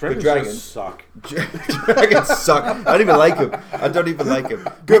Dragons suck. Dragons suck. I don't even like him.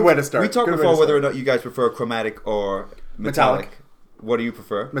 Good way to start. We talked before whether or not you guys prefer chromatic or metallic. What do you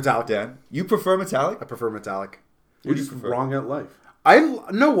prefer? Metallic. Dan? You prefer metallic? I prefer metallic. You're just wrong at life.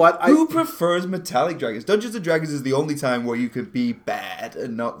 Who prefers metallic dragons? Dungeons and Dragons is the only time where you could be bad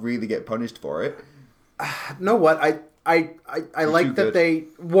and not really get punished for it. Know what? I like that they...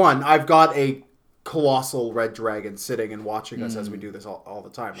 One, I've got a colossal red dragon sitting and watching us as we do this all the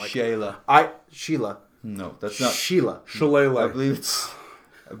time. Like Sheila. No, that's not... Sheila. Shillelagh. I believe it's...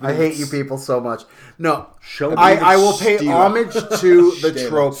 I hate you people so much. No, I will pay homage to the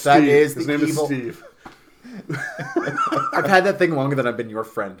trope that is His the name evil... is Steve. I've had that thing longer than I've been your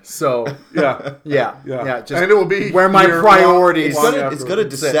friend. So Yeah. Just And it will be where my priorities. It's got a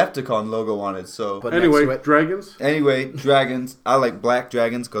Decepticon logo on it, so... But Anyway, dragons? Anyway, dragons. I like black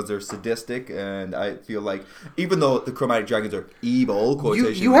dragons because they're sadistic, and I feel like even though the chromatic dragons are evil,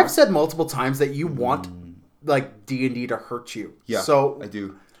 quotation you have said multiple times that you want like D&D to hurt you. Yeah, so I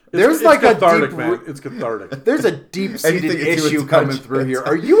do. There's it's cathartic, man. It's cathartic. There's a deep-seated issue coming touch through here.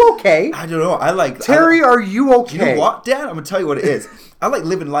 Are you okay? I don't know. Terry, are you okay? You know what, Dan? I'm gonna tell you what it is. I like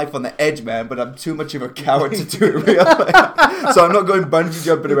living life on the edge, man, but I'm too much of a coward to do it in real life. So I'm not going bungee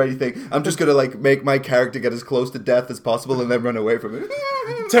jumping or anything. I'm just gonna like make my character get as close to death as possible and then run away from it.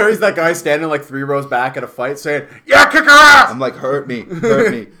 Terry's that guy standing like 3 rows back at a fight saying, "Yeah, kick her ass!" I'm like, hurt me.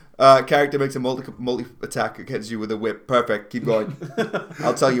 Character makes a multi attack against you with a whip. Perfect. Keep going.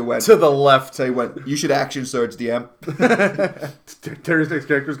 I'll tell you when. To the left. Tell you when. You should action surge, DM. Terry's next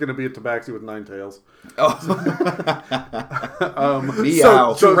character is going to be a tabaxi with 9 tails. Oh.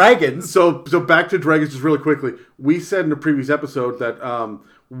 Meow. So dragons. So back to dragons just really quickly. We said in a previous episode that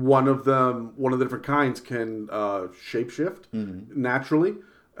one of the different kinds can shapeshift naturally,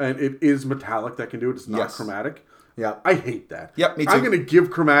 and it is metallic that can do it. It's not chromatic. Yeah, I hate that. Yep, me too. I'm going to give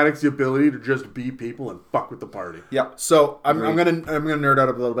chromatics the ability to just be people and fuck with the party. Yep. So I'm gonna nerd out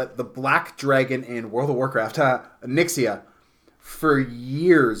a little bit. The black dragon in World of Warcraft, Nyxia, for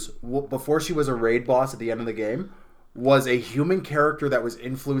years before she was a raid boss at the end of the game, was a human character that was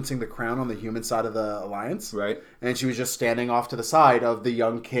influencing the crown on the human side of the alliance. Right. And she was just standing off to the side of the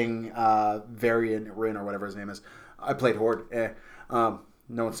young king, Varian Rin or whatever his name is. I played Horde. No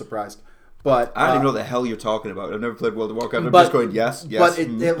one's surprised. But I don't even know what the hell you're talking about. I've never played World of Warcraft. I'm just going, yes. But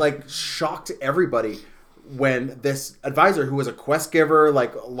it like shocked everybody when this advisor, who was a quest giver,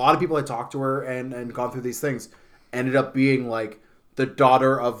 like a lot of people had talked to her and gone through these things, ended up being like the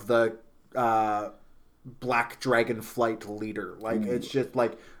daughter of the Black Dragon Flight leader. Like it's just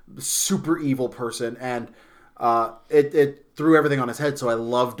like super evil person, and it threw everything on his head. So I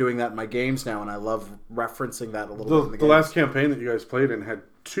love doing that in my games now, and I love referencing that a little bit in the games. The last campaign that you guys played in had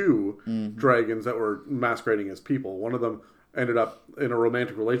 2 dragons that were masquerading as people. One of them ended up in a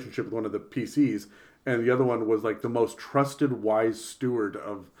romantic relationship with one of the PCs, and the other one was like the most trusted, wise steward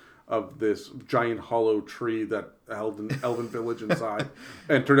of this giant hollow tree that held an elven village inside,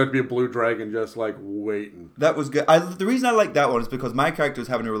 and turned out to be a blue dragon just like waiting. That was good. The reason I like that one is because my character was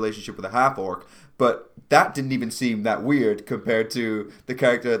having a relationship with a half-orc, but that didn't even seem that weird compared to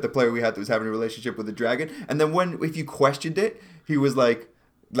the player we had that was having a relationship with a dragon. And then if you questioned it, he was like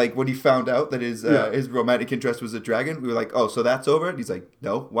when he found out that his romantic interest was a dragon, we were like, oh, so that's over? And he's like,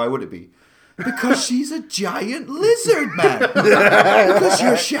 no, why would it be? Because she's a giant lizard, man. Because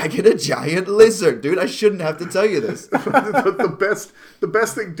you're shagging a giant lizard, dude. I shouldn't have to tell you this. the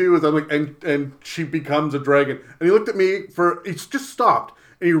best thing too is I'm like, and she becomes a dragon. And he looked at me he just stopped,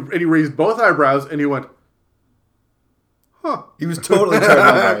 and he raised both eyebrows, and he went, huh. He was totally turned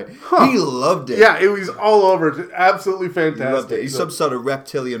on by it. Huh. He loved it. Yeah, it was all over. It's absolutely fantastic. He loved it. He's some sort of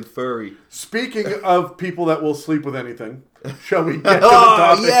reptilian furry. Speaking of people that will sleep with anything, shall we get to the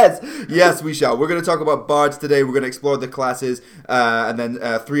topic? Yes, we shall. We're going to talk about bards today. We're going to explore the classes, and then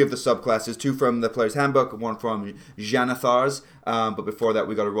 3 of the subclasses, 2 from the Player's Handbook, 1 from Xanathar's. But before that,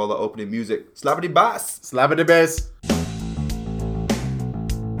 we got to roll the opening music. Slappity bass! Slappity bass!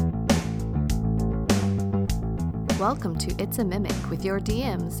 Welcome to It's a Mimic with your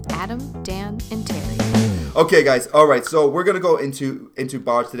DMs, Adam, Dan, and Terry. Okay, guys. All right. So we're going to go into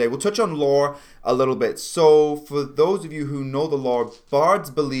bards today. We'll touch on lore a little bit. So for those of you who know the lore,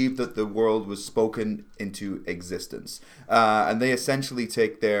 bards believe that the world was spoken into existence. And they essentially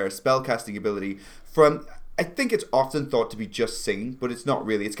take their spellcasting ability from I think it's often thought to be just singing, but it's not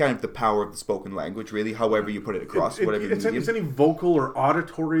really. It's kind of the power of the spoken language, really, however you put it across, whatever it's medium. any vocal or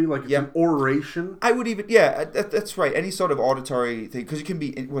auditory, like it's an oration. I would even, that's right. Any sort of auditory thing, because it can be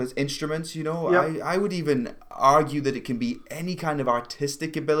instruments, you know. Yep. I would even argue that it can be any kind of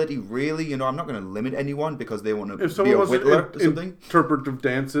artistic ability, really. You know, I'm not going to limit anyone because they want to be a whittler or something. Interpretive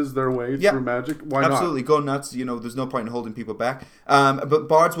dances their way through magic. Why not? Absolutely, go nuts. You know, there's no point in holding people back. But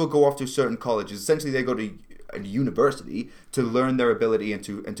bards will go off to certain colleges. Essentially, they go to a university to learn their ability and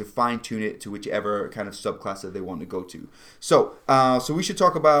to fine tune it to whichever kind of subclass that they want to go to. So we should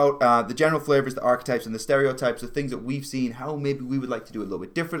talk about the general flavors, the archetypes, and the stereotypes, the things that we've seen, how maybe we would like to do it a little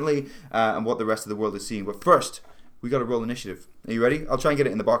bit differently, and what the rest of the world is seeing. But first, we got to roll initiative. Are you ready? I'll try and get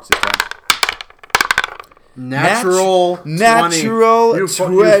it in the box this time. Natural 20. 20.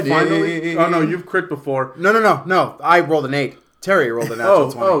 Oh no, you've crit before. No. I rolled an 8. Terry rolled a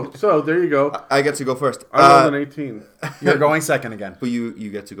natural 20. Oh, so there you go. I get to go first. I rolled an 18. You're going second again. But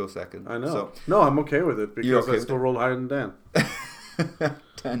you get to go second. I know. So. No, I'm okay with it because okay I still rolled higher than Dan.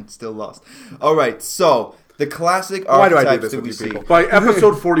 10 still lost. All right, so the classic Why do I do archetypes this that with we you see. people? By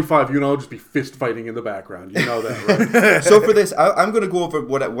episode 45, you and I'll just be fist fighting in the background. You know that, right? So for this, I'm going to go over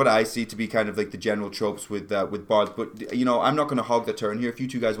what I see to be kind of like the general tropes with bards. But you know, I'm not going to hog the turn here. If you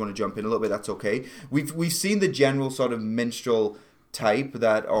two guys want to jump in a little bit, that's okay. We've seen the general sort of minstrel type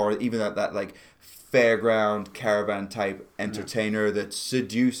or even that like fairground caravan type entertainer that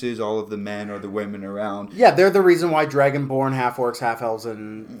seduces all of the men or the women around. Yeah, they're the reason why dragonborn, half orcs, half elves,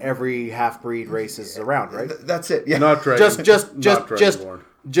 and every half breed race is around, right? That's it. Yeah. Not dragon.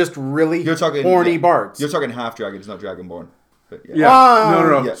 Just really You're talking horny bards. You're talking half dragons, not dragonborn. But Yeah.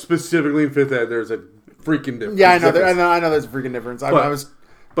 No. Yeah. Specifically in 5th ed, there's a freaking difference. Yeah, I know there's a freaking difference.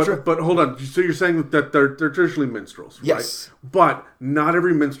 But hold on. So you're saying that they're traditionally minstrels, right? Yes. But not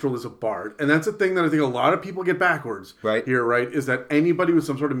every minstrel is a bard, and that's a thing that I think a lot of people get backwards. Right. Here, right, is that anybody with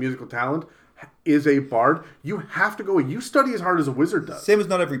some sort of musical talent is a bard. You have to go. You study as hard as a wizard does. Same as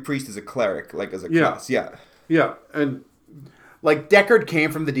not every priest is a cleric, like as a class. Yeah. Yeah, and like Deckard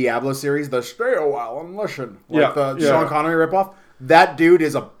came from the Diablo series, the Stay a While and Listen, like the Sean Connery ripoff. That dude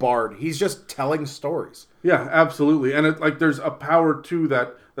is a bard. He's just telling stories. Yeah, absolutely. And there's a power to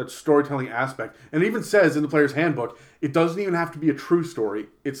that storytelling aspect. And it even says in the player's handbook, it doesn't even have to be a true story.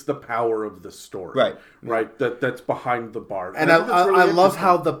 It's the power of the story. Right. Right. That's behind the bard. And I love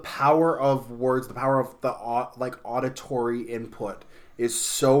how the power of words, the power of the auditory input is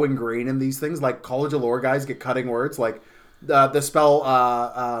so ingrained in these things. Like College of Lore guys get cutting words. Like the spell,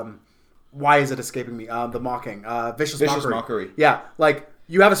 why is it escaping me? The mocking. Vicious Mockery. Yeah. Like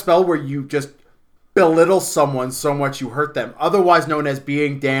you have a spell where you just belittle someone so much you hurt them, otherwise known as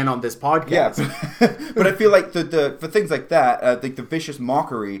being Dan on this podcast. Yeah, but I feel like the for things like that, I think the Vicious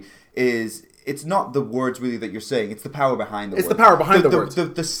Mockery it's not the words really that you're saying; it's the power behind the words. It's the power behind the words.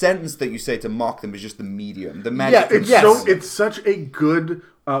 The sentence that you say to mock them is just the medium, the magic. Yeah, it's such a good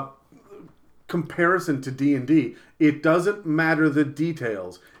comparison to D&D. It doesn't matter the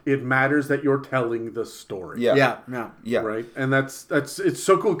details. It matters that you're telling the story. Yeah. Right, and that's it's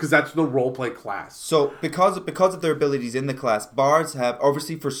so cool because that's the roleplay class. So because of their abilities in the class, bards have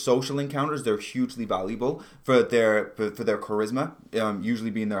obviously for social encounters they're hugely valuable for their charisma,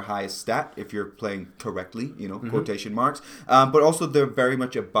 usually being their highest stat if you're playing correctly, quotation marks. But also they're very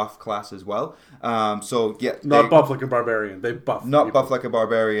much a buff class as well. Not buff like a barbarian. They buff. Not people. Buff like a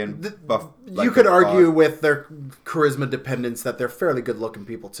barbarian. Buff. Like you could argue with their charisma dependence that they're fairly good looking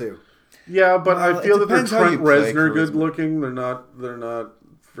people too. Yeah, but I feel that they're Trent Reznor charisma. Good looking. They're not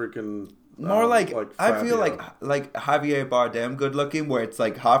freaking. More like I feel like Javier Bardem good looking, where it's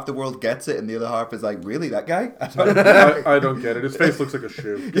like half the world gets it and the other half is like, really, that guy? I don't get it. His face looks like a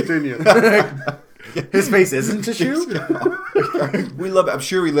shoe. Continue. His face isn't a shoe. We love it. I'm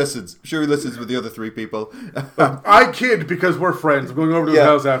sure he listens. With the other 3 people. I kid because we're friends. I'm going over to his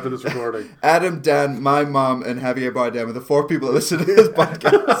house after this recording. Adam, Dan, my mom, and Javier Bardem are the 4 people that listen to this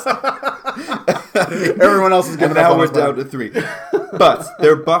podcast. Everyone else is giving up. Now we're down to 3. But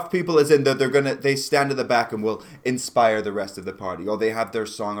they're buff people, as in that they stand at the back and will inspire the rest of the party, or they have their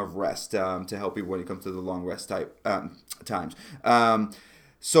song of rest to help you when it comes to the long rest times.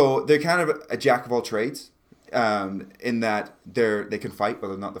 So they're kind of a jack of all trades, in that they can fight, but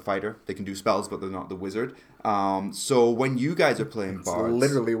they're not the fighter. They can do spells, but they're not the wizard. So when you guys are playing bards,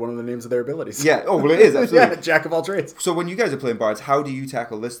 literally one of the names of their abilities. Yeah. Oh, well, it is absolutely. Yeah, jack of all trades. So when you guys are playing bards, how do you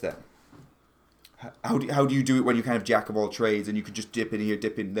tackle this then? How do you do it when you're kind of jack of all trades and you could just dip in here,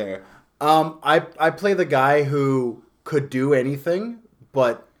 dip in there? I play the guy who could do anything,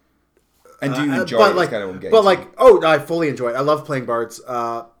 but. And do you enjoy it? Kind of what I'm getting to. I fully enjoy it. I love playing bards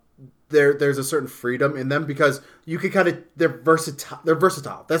there's a certain freedom in them because you can kind of they're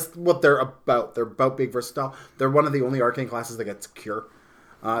versatile. That's what they're about. They're about being versatile. They're one of the only arcane classes that gets cure.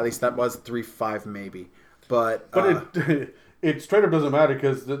 At least that was 3-5 maybe. But it straight up doesn't matter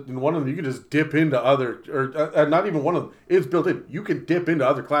because in one of them you can just dip into other or not even one of them. It's built in. You can dip into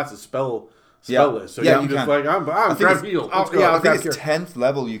other classes spell list. So you just like I'm grab heal. I think it's 10th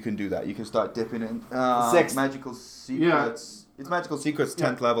level you can do that. You can start dipping in. 6th. Magical Secrets. It's Magical Secrets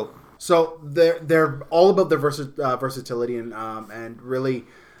 10th level. So they're all about their versatility and really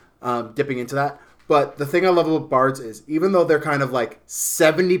dipping into that. But the thing I love about bards is even though they're kind of like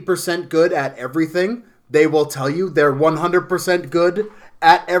 70% good at everything, they will tell you they're 100% good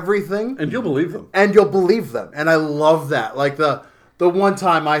at everything. And you'll believe them. And I love that. Like the one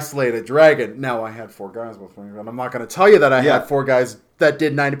time I slayed a dragon, now I had 4 guys with me, and I'm not going to tell you that I had 4 guys that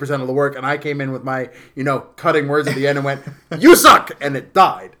did 90% of the work, and I came in with my, cutting words at the end and went, "You suck!" and it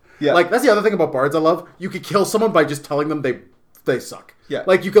died. Yeah. Like, that's the other thing about bards I love. You could kill someone by just telling them they suck. Yeah.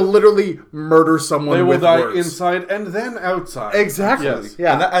 Like, you can literally murder someone with words. They will die inside and then outside. Exactly. Yes.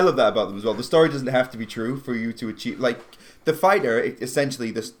 Yeah. And I love that about them as well. The story doesn't have to be true for you to achieve... Like, the fighter,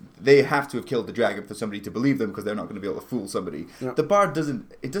 essentially, they have to have killed the dragon for somebody to believe them because they're not going to be able to fool somebody. Yep. The bard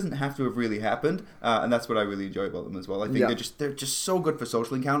doesn't have to have really happened, and that's what I really enjoy about them as well. I think they're just so good for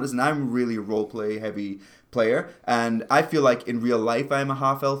social encounters, and I'm really a roleplay heavy player, and I feel like in real life I'm a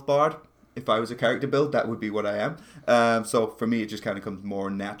half-elf bard. If I was a character build, that would be what I am. So for me, it just kind of comes more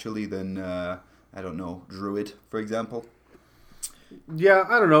naturally than, druid, for example. Yeah,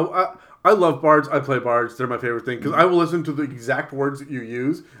 I don't know. I love bards. I play bards. They're my favorite thing because I will listen to the exact words that you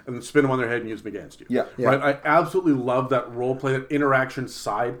use and then spin them on their head and use them against you. Yeah. Right? I absolutely love that role play, that interaction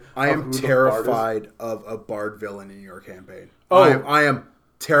side. I am terrified of a bard villain in your campaign. Oh. I am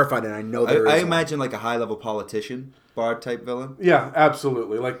terrified, and I know there is I imagine like a high-level politician bard type villain. Yeah,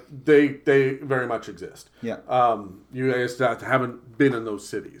 absolutely. Like they very much exist. Yeah. You guys haven't been in those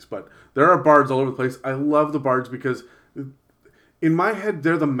cities, but there are bards all over the place. I love the bards because in my head,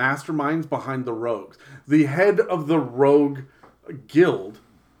 they're the masterminds behind the rogues. The head of the rogue guild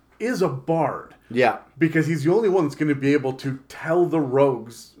is a bard. Yeah. Because he's the only one that's going to be able to tell the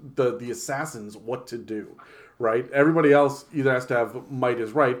rogues, the assassins, what to do. Right? Everybody else either has to have might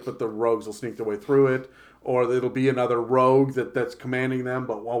is right, but the rogues will sneak their way through it. Or it'll be another rogue that's commanding them,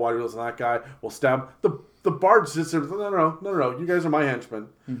 but why do you listen to that guy? We'll stab. The bard sits there, no, you guys are my henchmen.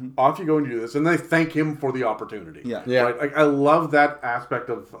 Mm-hmm. Off you go and do this. And they thank him for the opportunity. Yeah. Right? Like, I love that aspect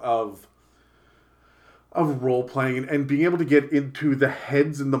of role-playing and being able to get into the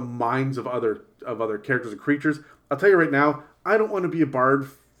heads and the minds of other characters and creatures. I'll tell you right now, I don't want to be a bard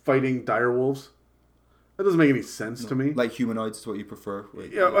fighting direwolves. That doesn't make any sense to me. Like humanoids is what you prefer.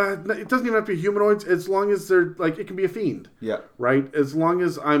 It doesn't even have to be humanoids as long as they're like it can be a fiend. Yeah. Right? As long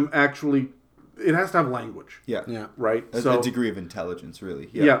as I'm actually it has to have language. Yeah. Yeah. Right? A degree of intelligence, really.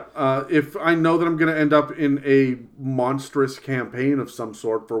 Yeah. If I know that I'm going to end up in a monstrous campaign of some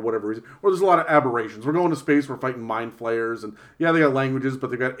sort for whatever reason, or there's a lot of aberrations. We're going to space, we're fighting mind flayers, and they got languages,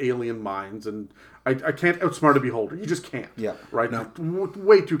 but they got alien minds, and I can't outsmart a beholder. You just can't. Yeah. Right? No.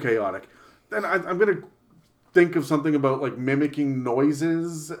 Way too chaotic. Then I'm going to think of something about like mimicking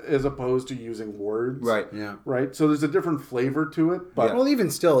noises as opposed to using words. Right. Yeah. Right. So there's a different flavor to it. But well, even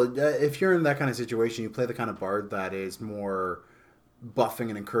still, if you're in that kind of situation, you play the kind of bard that is more buffing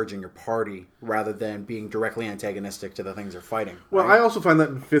and encouraging your party rather than being directly antagonistic to the things they're fighting. Well, right? I also find that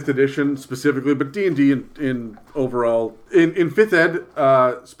in 5th edition specifically, but D&D in overall, in 5th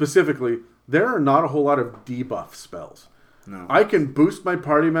ed specifically, there are not a whole lot of debuff spells. No. I can boost my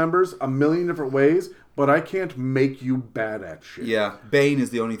party members a million different ways, but I can't make you bad at shit. Yeah, Bane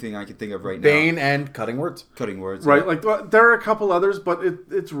is the only thing I can think of right now. Bane and cutting words. Cutting words. Right, yeah. like there are a couple others, but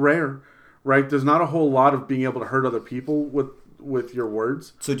it's rare, right? There's not a whole lot of being able to hurt other people with your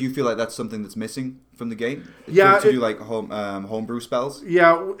words. So do you feel like that's something that's missing from the game? Yeah. To do like homebrew spells?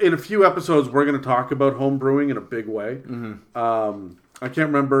 Yeah, in a few episodes, we're going to talk about homebrewing in a big way. Mm-hmm. I can't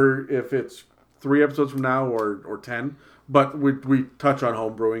remember if it's 3 episodes from now or 10. But we touch on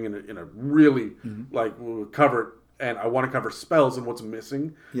homebrewing in a really, like, we'll cover it, and I want to cover spells and what's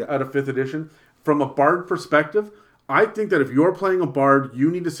missing out of 5th edition. From a bard perspective, I think that if you're playing a bard, you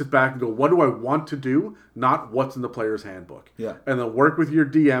need to sit back and go, what do I want to do, not what's in the player's handbook. Yeah. And then work with your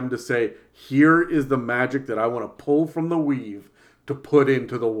DM to say, here is the magic that I want to pull from the weave to put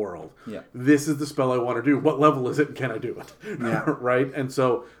into the world. Yeah. This is the spell I want to do. What level is it and can I do it? Yeah. Right? And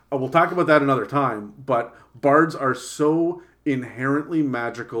so we'll talk about that another time, but bards are so inherently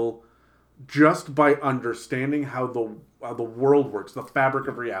magical just by understanding how the world works, the fabric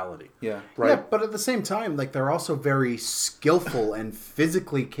of reality. Yeah. Right. Yeah, but at the same time, like they're also very skillful and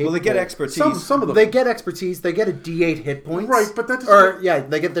physically capable. Well, they get expertise. Some of them. They get expertise. They get a D8 hit points. Right, but that doesn't. Or yeah,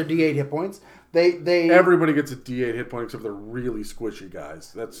 they get their D8 hit points. They Everybody gets a D8 hit point except they're really squishy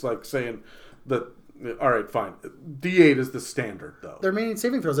guys. That's like saying that. All right, fine. D8 is the standard, though. their main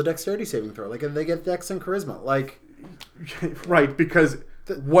saving throw is a dexterity saving throw. Like they get dex and charisma. Like Right, because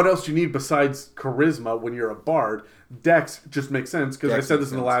what else do you need besides charisma when you're a bard? Dex just makes sense, because I Dex said makes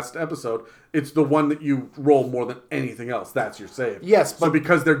this in the sense. last episode. It's the one that you roll more than anything else. That's your save. Yes, So but-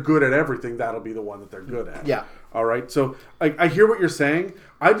 because they're good at everything, that'll be the one that they're good at. Yeah. All right, so I hear what you're saying.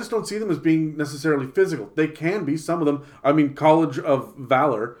 I just don't see them as being necessarily physical. They can be, some of them. I mean, College of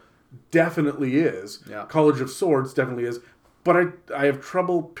Valor definitely is. Yeah. College of Swords definitely is. But I have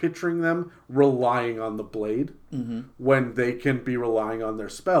trouble picturing them relying on the blade when they can be relying on their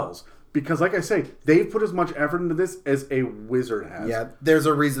spells. Because, like I say, they've put as much effort into this as a wizard has. yeah, there's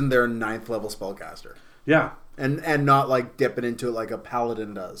a reason they're a 9th level spellcaster, Yeah. and not like dipping into it like a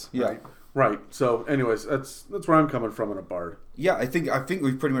paladin does. Yeah. Right? Right. So, anyways, that's where I'm coming from in a bard. Yeah, I think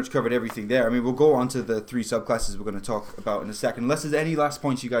we've pretty much covered everything there. I mean, we'll go on to the 3 subclasses we're going to talk about in a second. Unless there's any last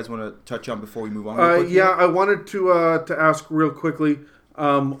points you guys want to touch on before we move on. real quickly. Yeah, I wanted to ask real quickly,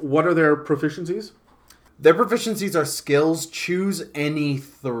 what are their proficiencies? Their proficiencies are skills. Choose any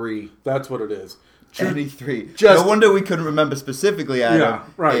 3. That's what it is. Any 3. Just- no wonder we couldn't remember specifically, Adam. Yeah,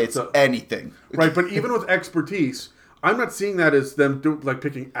 right, It's so- anything. Right, but even with expertise, I'm not seeing that as them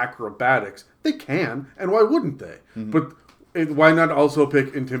picking acrobatics. They can, and why wouldn't they? But why not also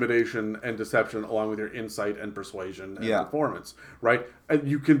pick intimidation and deception along with your insight and persuasion and Yeah. performance? Right, and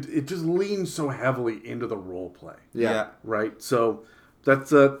you can. It just leans so heavily into the role play. Yeah. Right, so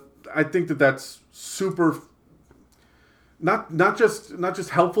that's I think that's super. Not just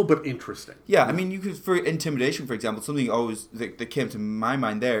helpful, but interesting. Yeah, I mean, you could, for intimidation, for example, something always that came to my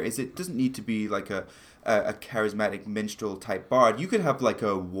mind there is it doesn't need to be like a charismatic minstrel type bard. You could have like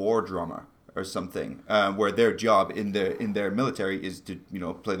a war drummer or something, where their job in their military is to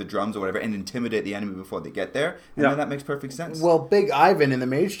play the drums or whatever and intimidate the enemy before they get there, and then that makes perfect sense. Well, Big Ivan in the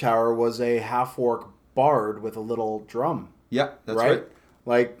Mage Tower was a half-orc bard with a little drum. Yeah, that's right.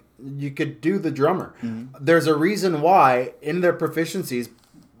 Like, you could do the drummer. There's a reason why, in their proficiencies,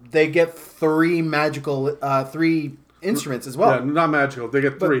 they get 3 magical, 3 instruments as well. Yeah, not magical. They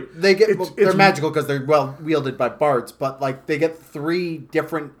get But 3. They get It's- they're it's- magical because they're well wielded by bards, but like they get 3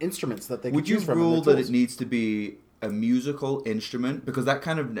 different instruments that they can Would you choose from. in rule their that tools. it needs to be a musical instrument, because that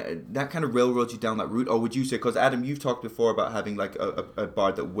kind of railroads you down that route? Or would you say, because Adam, you've talked before about having like a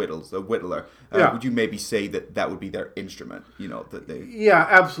bard that whittles, a whittler. Yeah. Would you maybe say that would be their instrument? That they. Yeah,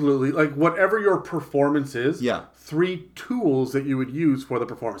 absolutely. Like whatever your performance is, Yeah. 3 tools that you would use for the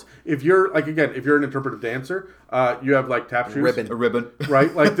performance. If you're if you're an interpretive dancer, you have like tap shoes, Ribbon. A ribbon.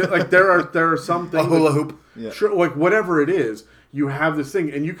 right? Like there are some things. A hula hoop. Yeah. Sure, like whatever it is, you have this thing,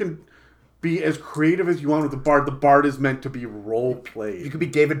 and you can be as creative as you want with the bard. The bard is meant to be role played. You could be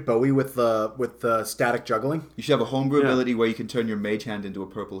David Bowie with the static juggling. You should have a homebrew Yeah. ability where you can turn your mage hand into a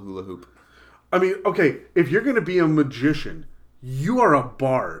purple hula hoop. I mean, okay, if you're going to be a magician, you are a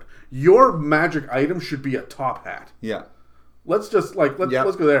bard. Your magic item should be a top hat. Yeah. Let's just let's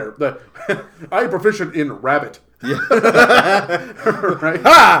Yep. go there. I'm proficient in rabbit. Yeah.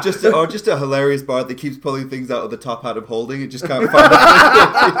 Right? just a hilarious bard that keeps pulling things out of the top hat I'm holding and just can't find it.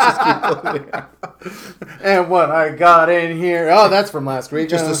 Just keep pulling it. And what I got in here, oh, that's from last week.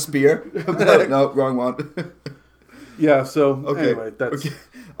 Just a spear. No, wrong one. Yeah. So Okay. anyway, that's Okay.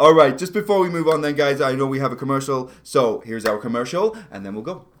 All right. Just before we move on, then, guys, I know we have a commercial. So here's our commercial, and then we'll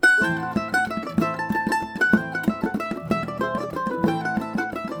go.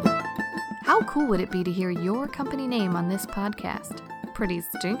 How cool would it be to hear your company name on this podcast? Pretty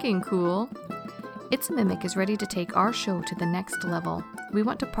stinking cool. It's a Mimic is ready to take our show to the next level. We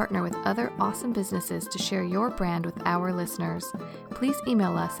want to partner with other awesome businesses to share your brand with our listeners. Please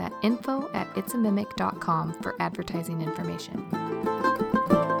email us at info@itsamimic.com for advertising information.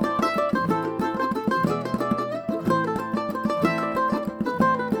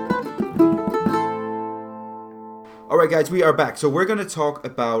 All right, guys, we are back. So we're going to talk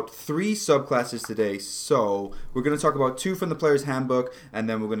about 3 subclasses today. So we're going to talk about 2 from the Player's Handbook, and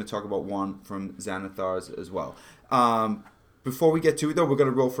then we're going to talk about 1 from Xanathar's as well. Before we get to it, though, we're going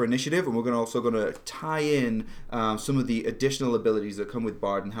to roll for initiative, and we're also going to tie in some of the additional abilities that come with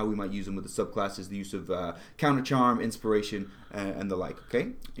Bard and how we might use them with the subclasses, the use of Counter Charm, Inspiration, and the like.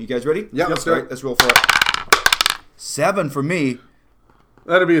 Okay? You guys ready? Yeah, let's do All right, it. let's roll for it. 7 for me.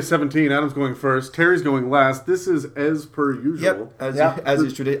 That'd be a 17. Adam's going first. Terry's going last. This is as per usual. Yep, as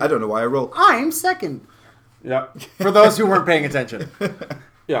is tradition. I don't know why I roll. I'm second. Yeah. For those who weren't paying attention.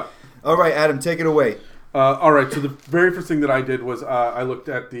 Yeah. All right, Adam, take it away. All right. So the very first thing that I did was I looked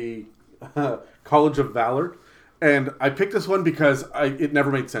at the College of Valor, and I picked this one because it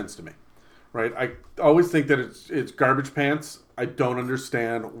never made sense to me. Right? I always think that it's garbage pants. I don't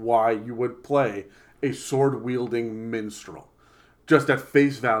understand why you would play a sword-wielding minstrel just at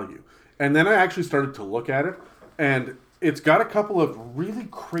face value. And then I actually started to look at it, and it's got a couple of really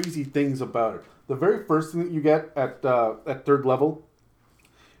crazy things about it. The very first thing that you get at third level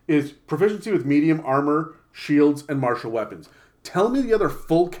is proficiency with medium armor, shields, and martial weapons. Tell me the other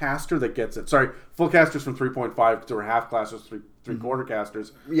full caster that gets it. Sorry, full casters from 3.5 because there were half casters, three-quarter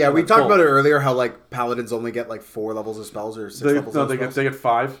casters. Yeah, we talked about it earlier, how like paladins only get like 4 levels of spells or 6 levels of spells. They get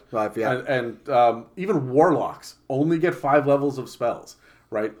 5. 5, yeah. And even warlocks only get 5 levels of spells,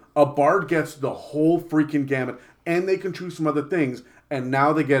 right? A bard gets the whole freaking gamut, and they can choose some other things, and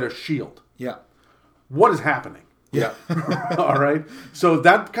now they get a shield. Yeah. What is happening? Yeah. All right. So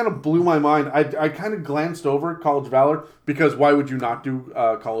that kind of blew my mind. I kind of glanced over College of Valor because why would you not do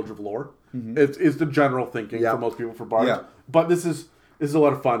College of Lore? Mm-hmm. It's the general thinking for most people for bards. Yeah. But this is a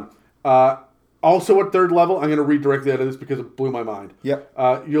lot of fun. Also at third level, I'm going to read directly out of this because it blew my mind. Yep.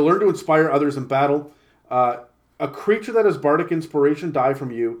 You'll learn to inspire others in battle. A creature that has bardic inspiration die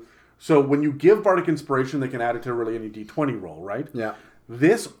from you. So when you give bardic inspiration, they can add it to really any d20 roll, right? Yeah.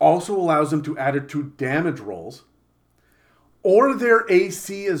 This also allows them to add it to damage rolls or their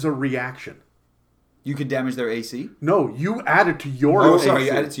AC as a reaction. You can damage their AC? No, you add it to your AC. Sorry,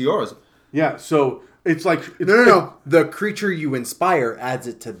 you add it to yours. Yeah, so it's like... No. The creature you inspire adds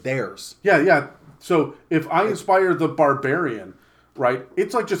it to theirs. Yeah. So if I inspire the barbarian, right,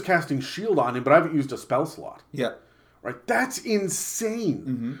 it's like just casting shield on him, but I haven't used a spell slot. Yeah. Right? That's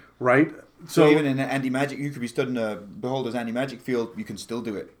insane. Right? So even in an anti-magic, you could be stood in a Beholder's anti-magic field, you can still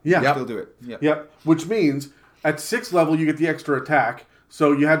do it. Yeah. You can still do it. Yeah. Yep. Which means at 6th level, you get the extra attack.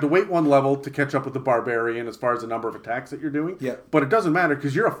 So you had to wait 1 level to catch up with the barbarian as far as the number of attacks that you're doing. Yeah. But it doesn't matter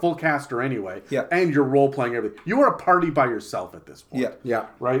because you're a full caster anyway. Yeah. And you're role-playing everything. You are a party by yourself at this point. Yeah. Yeah.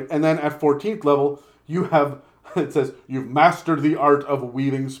 Right? And then at 14th level, you have... It says, you've mastered the art of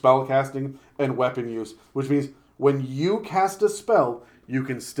weaving, spell casting, and weapon use. Which means when you cast a spell, you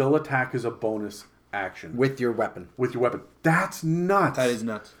can still attack as a bonus action. With your weapon. That's nuts. That is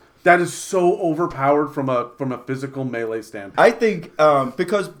nuts. That is so overpowered from a physical melee standpoint. I think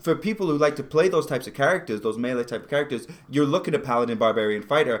because for people who like to play those types of characters, those melee type of characters, you're looking at Paladin, Barbarian,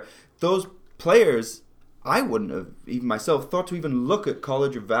 Fighter. Those players, I wouldn't have, even myself, thought to even look at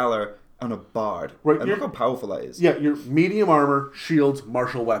College of Valor on a bard. Right, And look how powerful that is. Yeah, your medium armor, shields,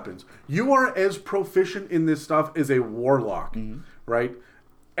 martial weapons. You are as proficient in this stuff as a warlock, right?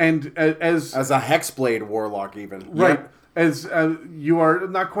 And as a Hexblade warlock, even. right, Yeah. as you are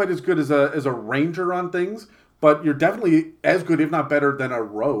not quite as good as a ranger on things, but you're definitely as good, if not better, than a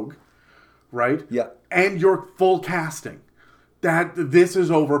rogue, right? Yeah. And you're full casting. This is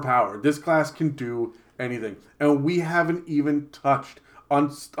overpowered. This class can do anything, and we haven't even touched on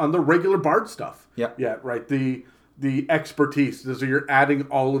the regular bard stuff. Yeah. Right. The expertise. So you're adding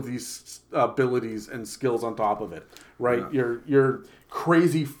all of these abilities and skills on top of it. Right. Yeah. Your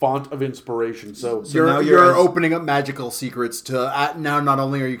crazy font of inspiration. So now You're opening up magical secrets to now. Not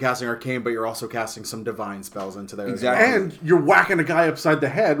only are you casting arcane, but you're also casting some divine spells into there. Exactly. and you're whacking a guy upside the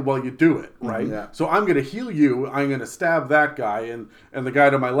head while you do it, right? Yeah. So I'm going to heal you. I'm going to stab that guy, and the guy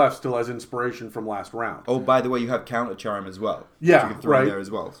to my left still has inspiration from last round. Oh, by the way, you have counter charm as well. Yeah, you can throw right. in there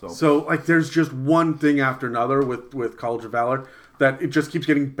as well. So like, there's just one thing after another with College of Valor that it just keeps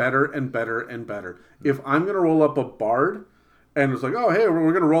getting better and better and better. If I'm going to roll up a bard, and it's like, oh, hey,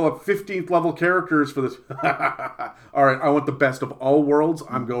 we're going to roll up 15th level characters for this. All right, I want the best of all worlds.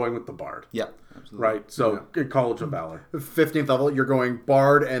 I'm going with the bard. Yeah, absolutely. Right, so College of Valor. 15th level, you're going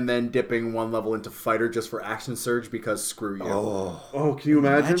bard and then dipping 1 level into fighter just for action surge because screw you. Oh, can you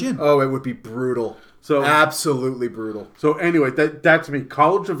imagine? Oh, it would be brutal. So absolutely brutal. So anyway, that's me.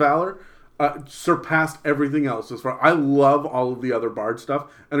 College of Valor surpassed everything else as far. I love all of the other bard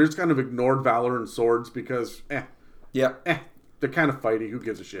stuff, and I just kind of ignored Valor and Swords because Yeah. they're kind of fighty. Who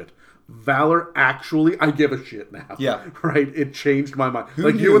gives a shit? Valor actually, I give a shit now. Yeah. Right? It changed my mind. Who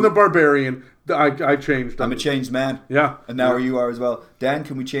like knew? you and the Barbarian, I changed. I'm a changed man. Yeah. And now you are as well. Dan,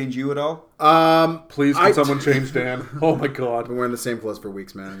 can we change you at all? Please, can someone change Dan? Oh my god. I've been wearing the same clothes for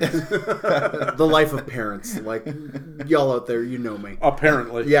weeks, man. The life of parents. Like, y'all out there, you know me.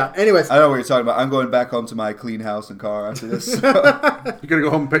 Apparently. Yeah, anyways. I know what you're talking about. I'm going back home to my clean house and car after this. You're going to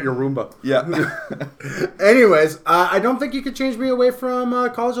go home and pet your Roomba. Yeah. Anyways, I don't think you could change me away from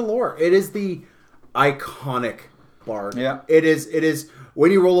College of Lore. It is the iconic bard. Yeah. It is. When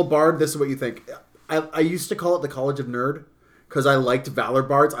you roll a bard, this is what you think. I used to call it the College of Nerd because I liked Valor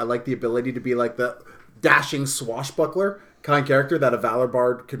bards. I liked the ability to be like the dashing swashbuckler kind of character that a Valor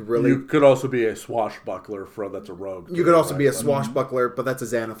bard could really... You could also be a swashbuckler that's a rogue. You could also be a swashbuckler, but that's a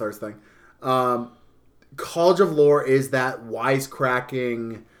Xanathar's thing. College of Lore is that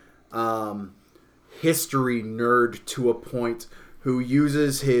wisecracking history nerd to a point who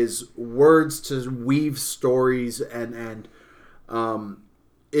uses his words to weave stories and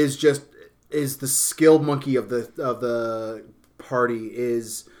is the skill monkey of the party,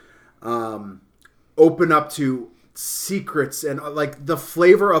 is open up to secrets, and like the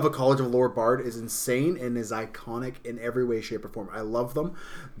flavor of a College of Lore bard is insane and is iconic in every way, shape, or form. I love them.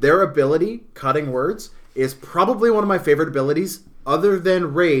 Their ability, cutting words, is probably one of my favorite abilities other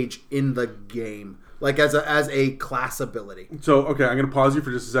than Rage in the game. Like as a class ability. So, okay, I'm going to pause you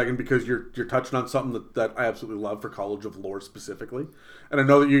for just a second because you're touching on something that I absolutely love for College of Lore specifically. And I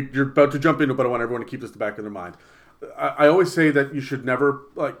know that you're about to jump into it, but I want everyone to keep this in the back of their mind. I always say that you should never...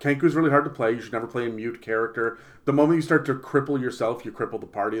 Kenku's really hard to play. You should never play a mute character. The moment you start to cripple yourself, you cripple the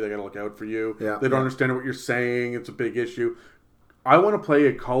party. They got to look out for you. Yeah. They don't understand what you're saying. It's a big issue. I want to play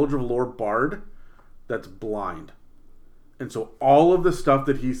a College of Lore bard that's blind. And so all of the stuff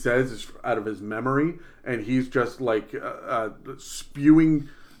that he says is out of his memory, and he's just like spewing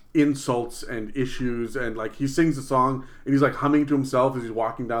insults and issues, and like he sings a song and he's like humming to himself as he's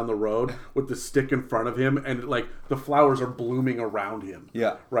walking down the road with the stick in front of him, and like the flowers are blooming around him.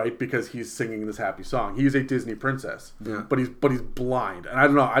 Yeah. Right? Because he's singing this happy song. He's a Disney princess. Yeah. But he's blind. And I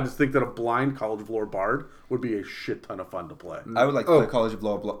don't know, I just think that a blind College of Lore bard would be a shit ton of fun to play. I would like to play a College of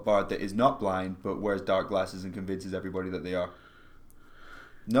Lore bard that is not blind, but wears dark glasses and convinces everybody that they are.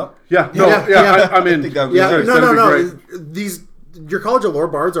 No? Yeah, I'm in. I think that would be Yeah, great. no. Your College of Lore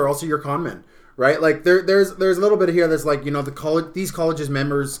bards are also your con men, right? Like there's a little bit here that's like, you know, these colleges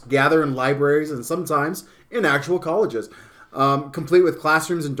members gather in libraries and sometimes in actual colleges, complete with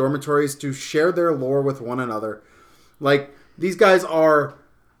classrooms and dormitories to share their lore with one another. Like these guys are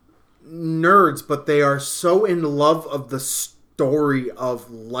nerds, but they are so in love of the story of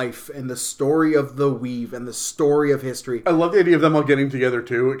life and the story of the weave and the story of history. I love the idea of them all getting together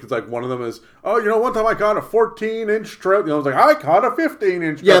too, because like one of them is, oh, you know, one time I caught a 14-inch trout. You know, I was like, I caught a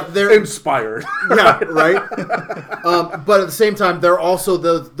 15-inch trout. Yeah, they're inspired. Yeah, right. But at the same time, they're also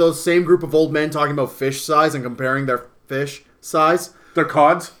those same group of old men talking about fish size and comparing their fish size. They're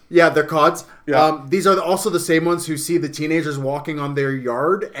cods. Yeah, they're cods. Yeah. These are also the same ones who see the teenagers walking on their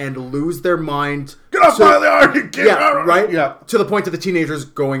yard and lose their mind. Get off my yard, you kid! Yeah, right? Yeah. To the point of the teenagers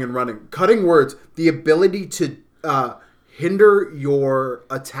going and running. Cutting words, the ability to hinder your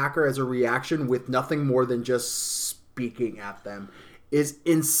attacker as a reaction with nothing more than just speaking at them is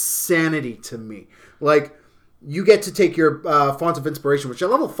insanity to me. Like, you get to take your Font of Inspiration, which at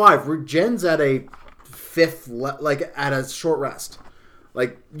level 5, regens at a 5th, at a short rest.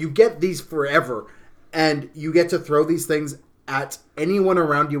 Like, you get these forever, and you get to throw these things at anyone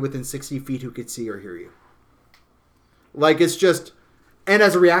around you within 60 feet who could see or hear you. Like, it's just... And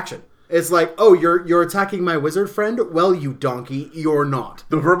as a reaction. It's like, oh, you're attacking my wizard friend? Well, you donkey, you're not.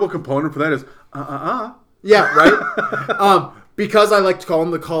 The verbal component for that is, Yeah, right? Because I like to call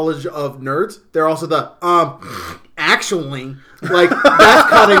them the College of Nerds, they're also the, actually, like, that's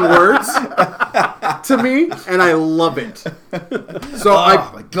cutting words to me, and I love it. So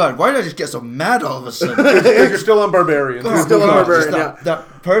my god, why did I just get so mad all of a sudden? because you're still on Barbarian. Oh, still on God, Barbarian, just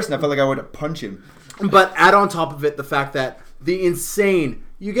that person, I felt like I would punch him. But add on top of it the fact that the insane,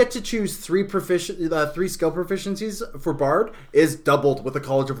 you get to choose 3 skill proficiencies for Bard is doubled with the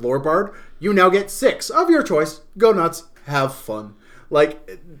College of Lore Bard. You now get 6 of your choice. Go nuts. Have fun.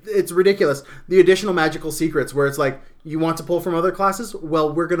 Like, it's ridiculous. The additional magical secrets where it's like, you want to pull from other classes?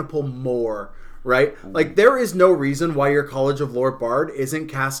 Well, we're going to pull more, right? Like, there is no reason why your College of Lore Bard isn't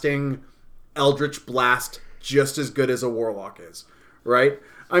casting Eldritch Blast just as good as a Warlock is, right?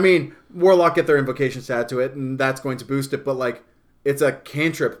 I mean, Warlock get their invocation stat to it, and that's going to boost it, but, like, it's a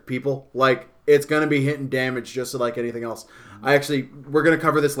cantrip, people. Like, it's going to be hitting damage just like anything else. We're going to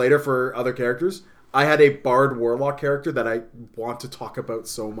cover this later for other characters. I had a Bard Warlock character that I want to talk about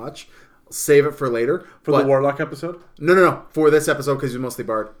so much. Save it for later. For the Warlock episode? No. For this episode, because he's mostly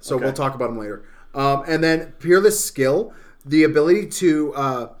Bard. So Okay. we'll talk about him later. And then Peerless Skill, the ability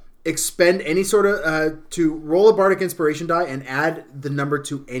to expend any sort of... to roll a Bardic Inspiration die and add the number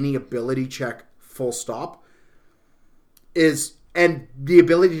to any ability check full stop. And the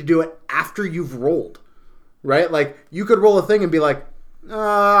ability to do it after you've rolled. Right? Like, you could roll a thing and be like,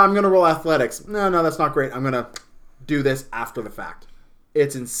 I'm going to roll athletics. No, that's not great. I'm going to do this after the fact.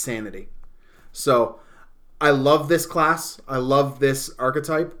 It's insanity. So, I love this class. I love this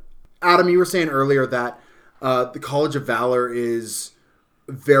archetype. Adam, you were saying earlier that the College of Valor is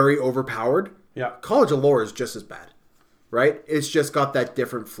very overpowered. Yeah. College of Lore is just as bad. Right? It's just got that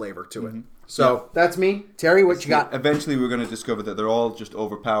different flavor to it. So, that's me. Terry, what you got? Eventually, we're going to discover that they're all just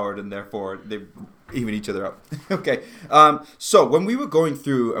overpowered, and therefore they even each other up. Okay. So when we were going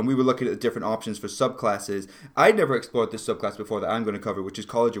through and we were looking at the different options for subclasses, I'd never explored this subclass before that I'm going to cover, which is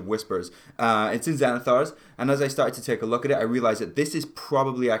College of Whispers. It's in Xanathar's, and as I started to take a look at it, I realized that this is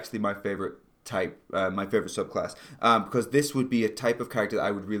probably actually my favorite type, my favorite subclass, because this would be a type of character that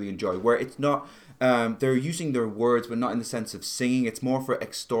I would really enjoy, where it's not, they're using their words, but not in the sense of singing. It's more for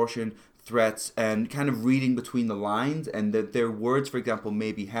extortion, threats, and kind of reading between the lines, and that their words, for example,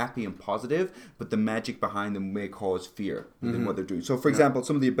 may be happy and positive, but the magic behind them may cause fear in what they're doing. So, for example,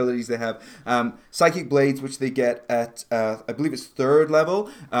 some of the abilities they have, Psychic Blades, which they get at, I believe it's 3rd level,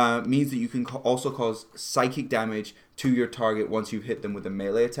 means that you can also cause psychic damage to your target once you've hit them with a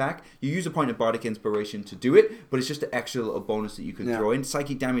melee attack. You use a point of Bardic Inspiration to do it, but it's just an extra little bonus that you can throw in.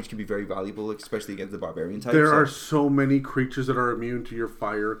 Psychic damage can be very valuable, especially against the Barbarian type. There are so many creatures that are immune to your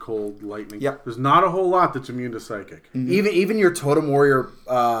fire, cold, lightning. Yeah. There's not a whole lot that's immune to psychic. Even your Totem Warrior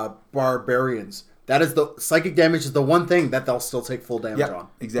Barbarians, that is the psychic damage is the one thing that they'll still take full damage on.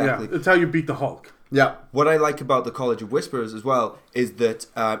 Exactly. Yeah, it's how you beat the Hulk. Yeah. What I like about the College of Whispers as well is that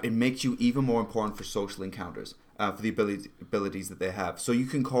it makes you even more important for social encounters. For the abilities that they have. So you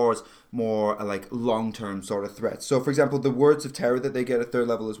can cause more like long-term sort of threats. So for example, the Words of Terror that they get at 3rd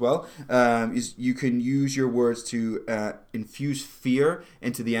level as well, is you can use your words to infuse fear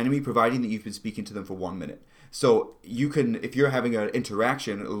into the enemy, providing that you've been speaking to them for 1 minute. So you can, if you're having an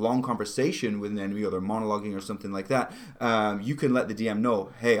interaction, a long conversation with an enemy, or they're monologuing or something like that, you can let the DM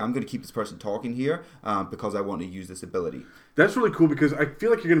know, hey, I'm going to keep this person talking here because I want to use this ability. That's really cool because I feel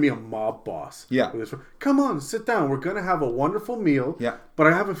like you're going to be a mob boss. Yeah. with this one. Come on, sit down. We're going to have a wonderful meal. Yeah. But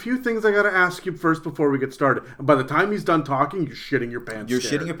I have a few things I got to ask you first before we get started. And by the time he's done talking, you're shitting your pants. You're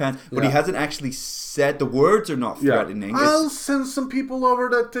scared. shitting your pants, but he hasn't actually said, the words are not threatening. I'll send some people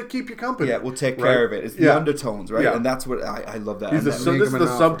over to keep you company. Yeah, we'll take care of it. It's the undertones, right? Yeah. And that's what I love that. This And is that- the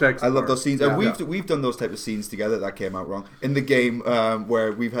subtext. I love those scenes, and Yeah. we've done those type of scenes together. That came out wrong in the game,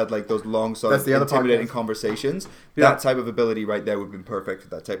 where we've had like those long, sort That's of the other intimidating podcast. conversations. Yeah. That type of ability right there would have been perfect for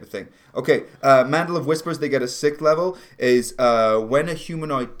that type of thing. Okay, Mantle of Whispers, they get a 6th level. Is when a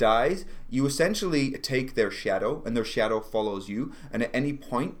humanoid dies, you essentially take their shadow, and their shadow follows you. And at any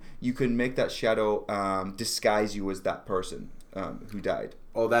point, you can make that shadow disguise you as that person who died.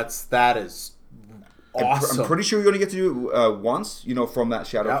 Oh, that is awesome. I'm pretty sure you're going to get to do it once, from that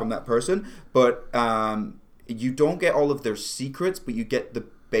shadow, from that person. But you don't get all of their secrets, but you get the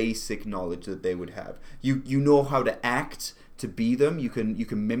basic knowledge that they would have. You know how to act to be them. You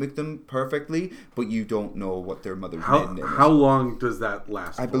can mimic them perfectly, but you don't know what their mother's maiden name is. How long does that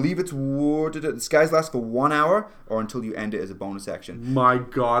last? I believe it's disguise lasts for 1 hour or until you end it as a bonus action. My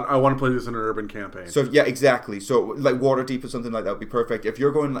God, I want to play this in an urban campaign. So yeah, exactly. So like Waterdeep or something like that would be perfect. If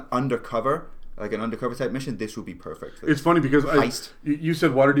you're going undercover, like an undercover type mission, this would be perfect. It's funny because Heist. you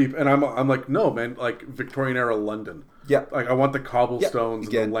said Waterdeep, and I'm like, no, man, like Victorian era London. Yeah. Like I want the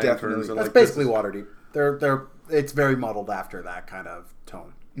cobblestones Yeah, and the lanterns. definitely. And That's like, basically Waterdeep. It's very modeled after that kind of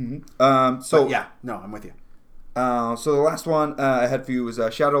tone. So Yeah, no, I'm with you. So the last one I had for you was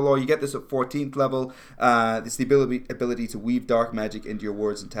Shadow Law. You get this at 14th level. It's the ability to weave dark magic into your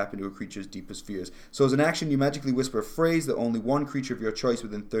words and tap into a creature's deepest fears. So as an action, you magically whisper a phrase that only one creature of your choice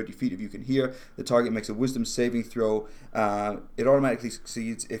within 30 feet of you can hear. The target makes a wisdom saving throw. It automatically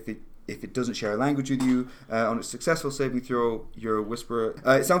succeeds if it doesn't share a language with you. On a successful saving throw, your whisper...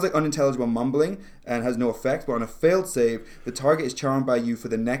 it sounds like unintelligible mumbling and has no effect, but on a failed save, the target is charmed by you for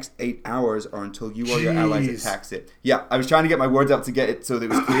the next 8 hours or until you or your allies attacks it. Yeah, I was trying to get my words out to get it so that it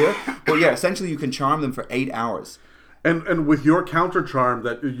was clear. But yeah, essentially you can charm them for 8 hours. And with your counter charm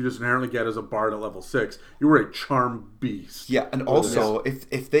that you just inherently get as a bard at level 6, you were a charm beast. Yeah, and also,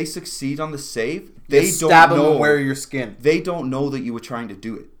 if they succeed on the save, They they stab don't them know... and wear your skin. They don't know that you were trying to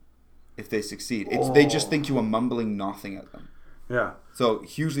do it. If they succeed, they just think you are mumbling nothing at them. Yeah. So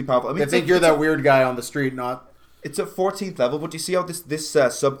hugely powerful. I mean, I think you're that weird guy on the street, not... It's at 14th level, but do you see how this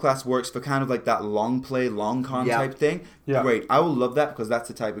subclass works for kind of like that long play, long con type thing? Yeah. Great. I will love that because that's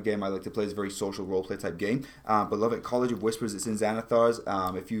the type of game I like to play. It's a very social role play type game. But love it. College of Whispers, it's in Xanathar's.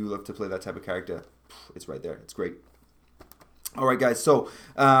 If you love to play that type of character, it's right there. It's great. All right, guys. So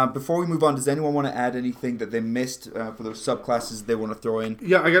before we move on, does anyone want to add anything that they missed for those subclasses they want to throw in?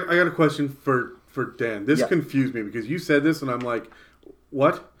 Yeah, I got a question for Dan. This confused me because you said this and I'm like,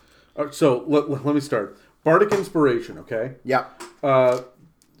 what? So let me start. Bardic Inspiration, okay? Yeah.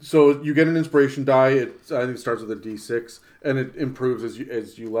 So you get an inspiration die. I think it starts with a D6, and it improves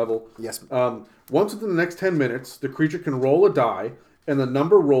as you level. Yes. Once within the next 10 minutes, the creature can roll a die, and the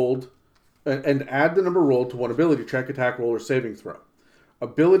number rolled, and add the number rolled to one ability check, attack roll, or saving throw.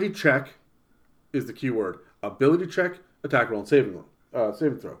 Ability check is the key word. Ability check, attack roll, and saving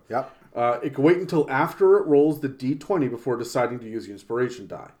throw. Yep. It can wait until after it rolls the D20 before deciding to use the inspiration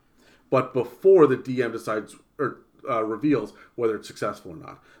die, but before the DM decides or reveals whether it's successful or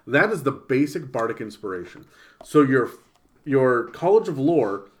not. That is the basic Bardic Inspiration. So your College of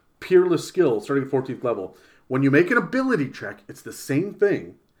Lore, Peerless Skill, starting at 14th level, when you make an ability check, it's the same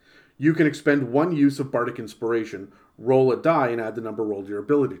thing. You can expend one use of Bardic Inspiration, roll a die, and add the number rolled to your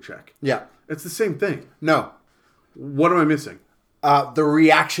ability check. Yeah. It's the same thing. No. What am I missing? The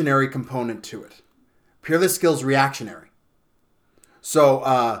reactionary component to it. Peerless Skill's reactionary.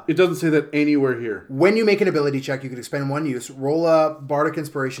 So, It doesn't say that anywhere here. when you make an ability check, you could expend one use, roll a Bardic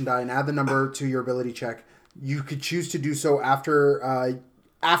Inspiration die, and add the number to your ability check. You could choose to do so after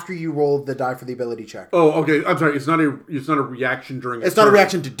you roll the die for the ability check. Oh, okay. I'm sorry. It's not a reaction during. It's not a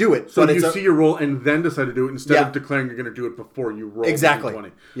reaction to do it. So but you it's see your roll and then decide to do it instead Yeah. of declaring you're going to do it before you roll. Exactly. The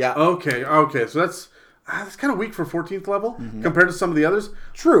D20. Yeah. Okay. So that's kind of weak for 14th level compared to some of the others.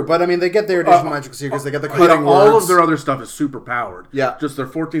 true, but I mean, they get their additional magical secrets, they get the Yeah, cutting all words. of their other stuff is super powered. Yeah. Just their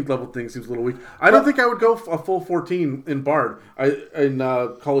 14th level thing seems a little weak. I don't think I would go a full 14 in Bard. In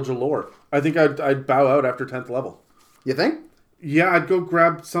College of Lore. I think I'd bow out after 10th level. You think? Yeah, I'd go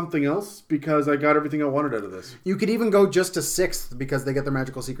grab something else because I got everything I wanted out of this. You could even go just to 6th because they get their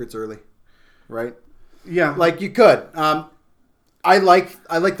magical secrets early, right? Yeah. Like, you could. I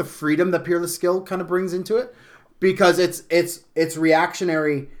like the freedom that Peerless Skill kind of brings into it because it's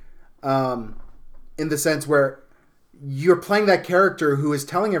reactionary in the sense where you're playing that character who is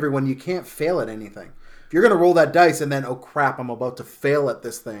telling everyone you can't fail at anything. If you're going to roll that dice and then, oh crap, I'm about to fail at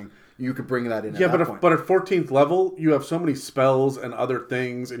this thing, you could bring that in. Yeah, at that point. but at 14th level, you have so many spells and other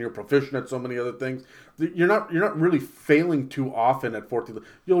things, and you're proficient at so many other things. You're not really failing too often at 14th.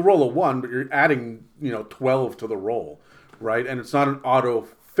 You'll roll a 1, but you're adding 12 to the roll, right? And it's not an auto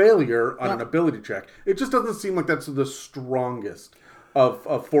failure on an ability check. It just doesn't seem like that's the strongest of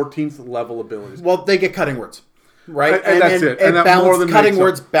 14th level abilities. Well, they get cutting words, right? And that's it. And that more than cutting makes up.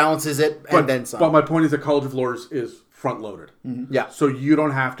 words balances it, and then some. But my point is that College of Lore is front-loaded. Yeah. So you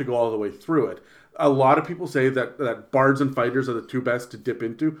don't have to go all the way through it. A lot of people say that bards and fighters are the two best to dip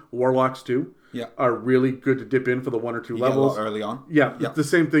into. Warlocks too. Yeah. Are really good to dip in for the 1 or 2 You get a levels lot early on. Yeah, the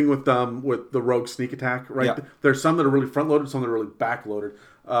same thing with the rogue sneak attack, right? Yeah. There's some that are really front loaded, some that are really back loaded.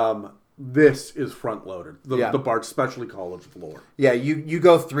 This is front loaded. The bard, especially College of Lore. Yeah, you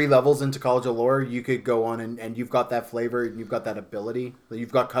go 3 levels into College of Lore, you could go on and you've got that flavor, and you've got that ability,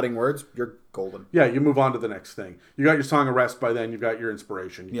 you've got cutting words, you're golden. Yeah, you move on to the next thing. You got your Song of Rest by then. You've got your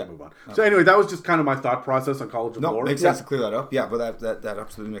inspiration. You Yeah. can move on. So anyway, that was just kind of my thought process on College of No, Lore. makes sense to clear that up. Yeah, but that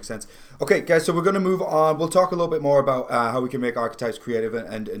absolutely makes sense. Okay, guys, so we're going to move on. We'll talk a little bit more about how we can make archetypes creative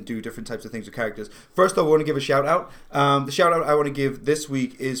and do different types of things with characters. First, though, I want to give a shout out. The shout out I want to give this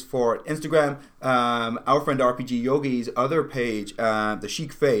week is for Instagram. Our friend RPG Yogi's other page, the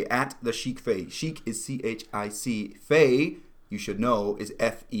Chic Fae, at the Chic Fae. Chic is CHIC. Fae, you should know, is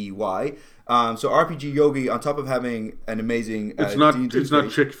FEY. So RPG Yogi, on top of having an amazing It's not D&D it's not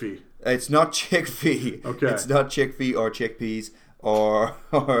page- Chick-fil-A. It's not chickpea. Okay. It's not chickpea or chickpeas or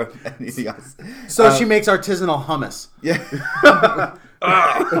anything else. So she makes artisanal hummus. Yeah.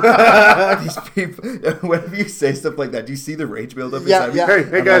 These people, whenever you say stuff like that, do you see the rage build up Yeah, inside yeah. me?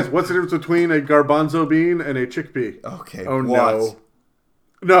 Hey I'm guys, like, what's the difference between a garbanzo bean and a chickpea? okay. Oh what? no.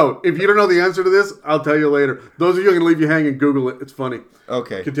 No, if you don't know the answer to this, I'll tell you later. Those of you who are going to leave you hanging, Google it. It's funny.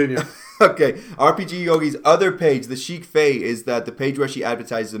 Okay. Continue. Okay, RPG Yogi's other page, the Chic Fae, is that the page where she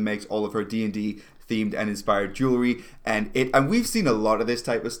advertises and makes all of her D&D themed and inspired jewelry. and we've seen a lot of this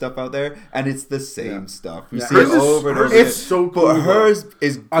type of stuff out there, and it's the same stuff. We see Hers it is- over and hers over. is so cool, but though. hers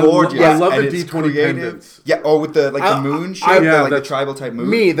is I love- gorgeous. I love and the it's D20 creative. pendants. Yeah, or with the the moon shape, yeah, like the that's- tribal type moon.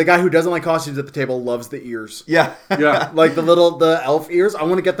 Me, the guy who doesn't like costumes at the table, loves the ears. Yeah, Yeah. Like the elf ears. I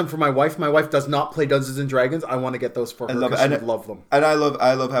want to get them for my wife. My wife does not play Dungeons and Dragons. I want to get those for her love it. because she And would love them. And I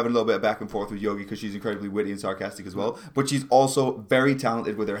love having a little bit of back and forth with Yogi because she's incredibly witty and sarcastic as well. But she's also very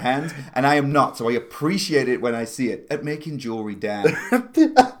talented with her hands, and I am not. So I appreciate it when I see it at making jewelry. Dan,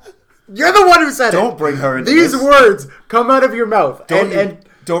 You're the one who said it. don't bring her into These this. words come out of your mouth. Don't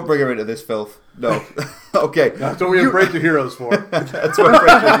bring her into this filth. No. Okay. That's what we have Break the Heroes for. That's what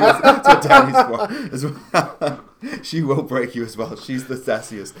That's what Danny's for. As well. She will break you as well. She's the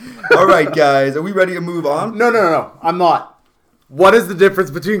sassiest. All right, guys. Are we ready to move on? No. I'm not. What is the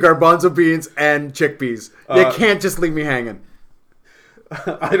difference between garbanzo beans and chickpeas? You can't just leave me hanging.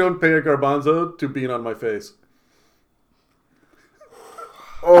 I don't pay a garbanzo to bean on my face.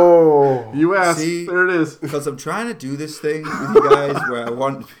 Oh. You asked. See? There it is. Because I'm trying to do this thing with you guys where I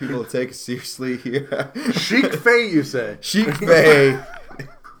want people to take it seriously here. Chic Fay, you say. Sheik Faye.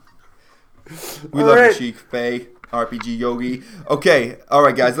 We love right. the Sheik Faye. RPG Yogi. Okay, all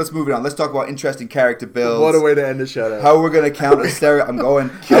right, guys, let's move it on. Let's talk about interesting character builds. What a way to end the shout out. How we're going to counter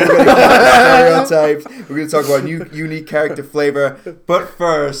stereotypes. We're going to talk about unique character flavor. But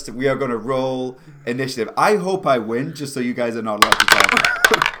first, we are going to roll initiative. I hope I win, just so you guys are not allowed to talk.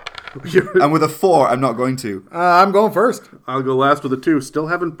 And with a 4, I'm not going to. I'm going first. I'll go last with a 2. Still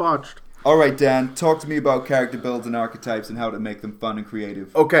haven't botched. All right, Dan, talk to me about character builds and archetypes and how to make them fun and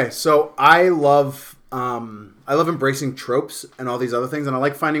creative. Okay, so I love embracing tropes and all these other things, and I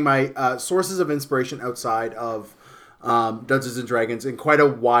like finding my sources of inspiration outside of Dungeons and Dragons in quite a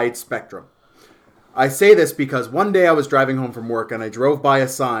wide spectrum. I say this because one day I was driving home from work and I drove by a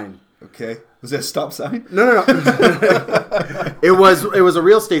sign. Okay. Was it a stop sign? No. It was a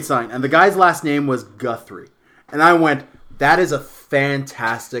real estate sign, and the guy's last name was Guthrie. And I went, that is a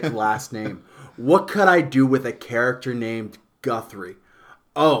fantastic last name. What could I do with a character named Guthrie?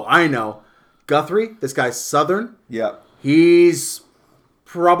 Oh, I know. Guthrie, this guy's Southern. Yeah. He's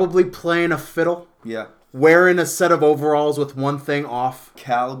probably playing a fiddle, Yeah. wearing a set of overalls with one thing off.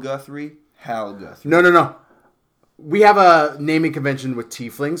 Cal Guthrie? Hal Guthrie. No. We have a naming convention with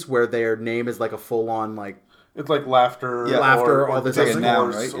tieflings where their name is like a full-on like It's like laughter. Yeah. Laughter, all this like other a stuff.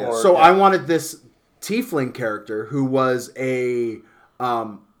 noun, right? Yeah. So I wanted this tiefling character who was a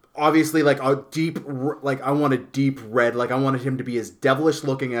obviously like a deep like I wanted deep red, like I wanted him to be as devilish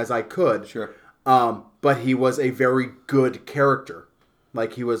looking as I could. Sure. But he was a very good character.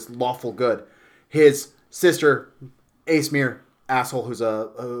 Like he was lawful good. His sister, Aesmere, asshole who's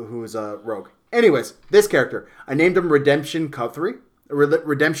a rogue. Anyways, this character, I named him Redemption Guthrie,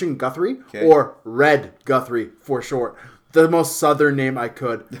 Okay. or Red Guthrie for short. The most southern name I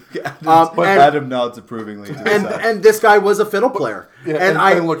could. But Adam nods approvingly to this. And this guy was a fiddle player. Yeah,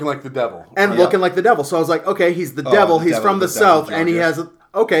 and looking like the devil. looking like the devil. So I was like, okay, he's the devil. the He's devil, from the the devil, south, and he Georgia. has.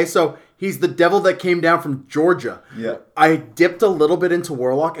 Okay, so he's the devil that came down from Georgia. Yeah. I dipped a little bit into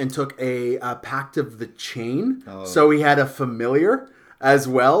Warlock and took a Pact of the Chain. Oh. So he had a familiar as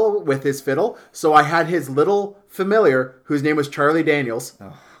well with his fiddle. So I had his little familiar, whose name was Charlie Daniels.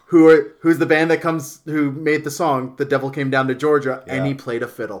 Oh. Who's the band who made the song "The Devil Came Down to Georgia," and Yeah. he played a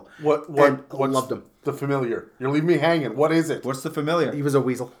fiddle. What's loved him. The familiar? You're leaving me hanging. What is it? What's the familiar? He was a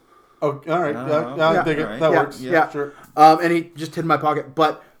weasel. Oh, all right. Oh, I dig all it. right. That Yeah, works. yeah. Sure. And he just hid in my pocket.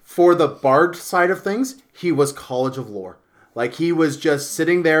 But for the bard side of things, he was College of Lore. Like he was just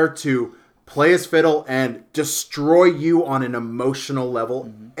sitting there to play his fiddle and destroy you on an emotional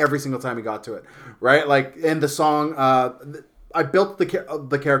level every single time he got to it. Right? Like in the song, I built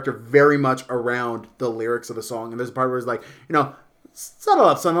the character very much around the lyrics of the song. And there's a part where it's like, settle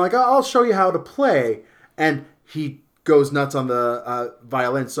up, son. I'm like, I'll show you how to play. And he goes nuts on the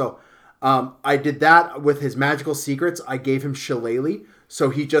violin. So I did that with his magical secrets. I gave him shillelagh. So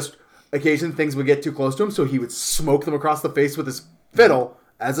he just, occasionally things would get too close to him. So he would smoke them across the face with his fiddle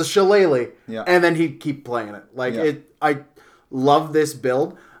as a shillelagh. Yeah. And then he'd keep playing it. Like Yeah. I love this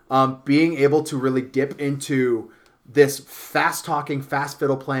build. Being able to really dip into this fast-talking,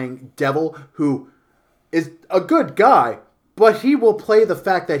 fast-fiddle-playing devil who is a good guy, but he will play the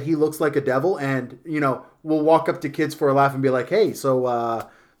fact that he looks like a devil and, will walk up to kids for a laugh and be like, hey, so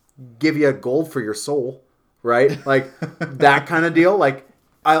give you a gold for your soul, right? Like, that kind of deal. Like,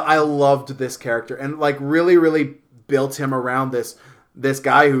 I loved this character and, like, really, really built him around this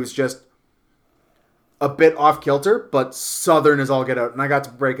guy who's just a bit off kilter, but Southern as all get out, and I got to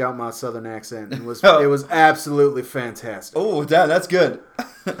break out my Southern accent. It was absolutely fantastic. Oh, Dan, that's good.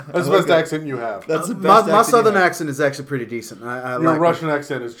 That's the best accent you have. That's the best My accent you southern have. accent is actually pretty decent. I Your like Russian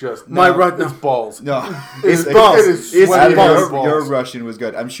accent is just it's balls. No. It's It balls. is It's sweaty balls. as balls. Your Russian was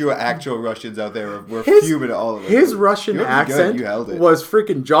good. I'm sure actual Russians out there were His- fuming at all of it. His Russian Yours was good. accent You held it. was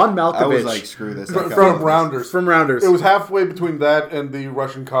freaking John Malkovich I was like, screw this. I can't do From this. Rounders. from Rounders. It was halfway between that and the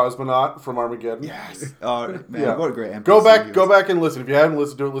Russian cosmonaut from Armageddon. Yes. Oh, man, Yeah. what a great NPC. Go back, he go was. back and listen. If you haven't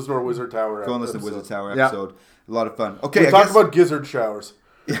listened to it, listen to our Wizard Tower. Go and listen to episode. Wizard Tower Yeah. episode. A lot of fun. Okay, We I talked guess, about gizzard showers.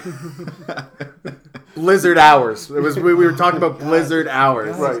 Blizzard Hours. It was we were talking about Blizzard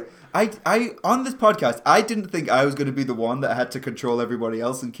Hours. Right. I on this podcast, I didn't think I was going to be the one that had to control everybody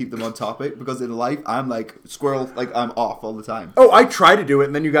else and keep them on topic, because in life I'm like squirrel, like I'm off all the time. Oh, I try to do it,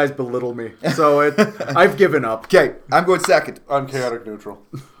 and then you guys belittle me. So I've given up. Okay, I'm going second. I'm chaotic neutral.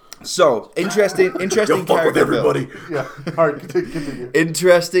 So interesting character build. Yeah. All right, continue.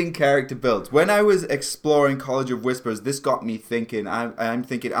 Interesting character builds. When I was exploring College of Whispers, this got me thinking. I'm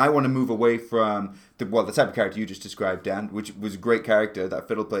thinking I want to move away from the type of character you just described, Dan, which was a great character, that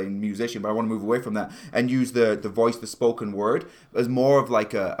fiddle playing musician. But I want to move away from that and use the voice, the spoken word, as more of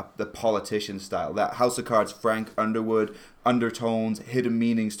like the politician style. That House of Cards, Frank Underwood, undertones, hidden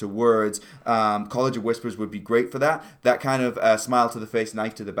meanings to words. College of Whispers would be great for that. That kind of smile to the face,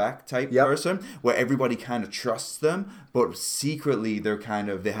 knife to the back type person, where everybody kind of trusts them, but secretly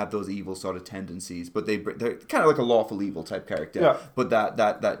they have those evil sort of tendencies. But they're kind of like a lawful evil type character. Yeah. But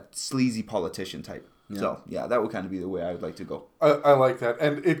that sleazy politician type. Yeah. So yeah, that would kind of be the way I would like to go. I like that,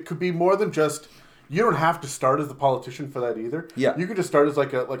 and it could be more than just. You don't have to start as the politician for that either. Yeah. You could just start as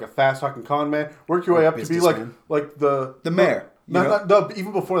like a fast talking con man, work your way up to be like The mayor. No,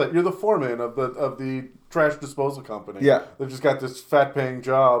 even before that, you're the foreman of the trash disposal company. Yeah. They've just got this fat paying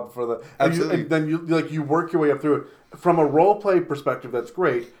job for the Absolutely. and then you work your way up through it. From a role play perspective, that's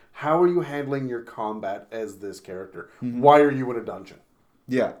great. How are you handling your combat as this character? Mm-hmm. Why are you in a dungeon?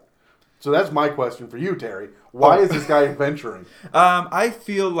 Yeah. So that's my question for you, Terry. Why is this guy adventuring? I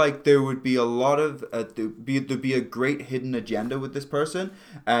feel like there would be a lot of there'd be a great hidden agenda with this person,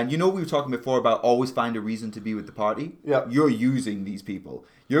 and we were talking before about always find a reason to be with the party. Yeah. You're using these people.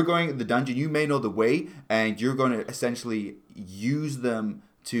 You're going in the dungeon. You may know the way, and you're going to essentially use them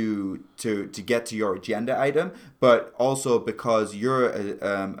to get to your agenda item, but also because you're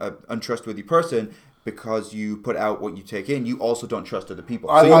a untrustworthy person. Because you put out what you take in, you also don't trust other people.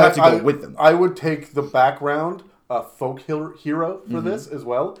 So you have to go with them. I would take the background folk hero for this as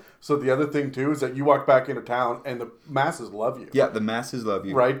well. So the other thing too is that you walk back into town and the masses love you. Yeah, the masses love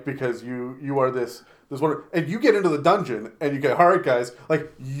you. Right? Because you are this one, and you get into the dungeon and you get, all right, guys,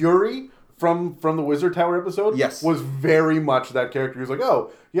 like Yuri from the Wizard Tower episode, Yes. was very much that character. He was like,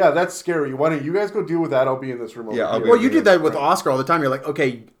 oh, yeah, that's scary. Why don't you guys go deal with that? I'll be in this room over Yeah, I'll here. be Well, you did that with Oscar all the time. You're like,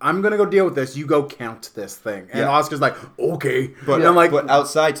 okay, I'm gonna go deal with this. You go count this thing, and Yeah. Oscar's like, okay. But And I'm like, but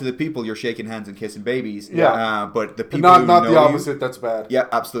outside to the people, you're shaking hands and kissing babies. Yeah. But the people not who not know the you- opposite. That's bad. Yeah,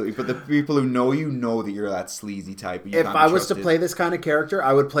 absolutely. But the people who know you know that you're that sleazy type. And you if can't be I was to trusted. play this kind of character,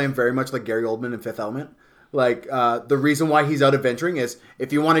 I would play him very much like Gary Oldman in Fifth Element. Like, the reason why he's out adventuring is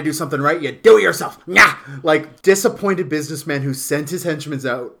if you want to do something right, you do it yourself. Nah! Like, disappointed businessman who sent his henchmen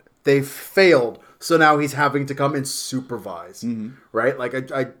out, they failed, so now he's having to come and supervise. Right? Like,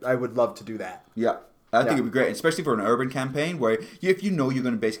 I would love to do that. Yeah. I think it'd be great, especially for an urban campaign where if you're going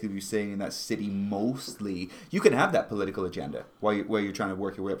to basically be staying in that city mostly, you can have that political agenda where you're trying to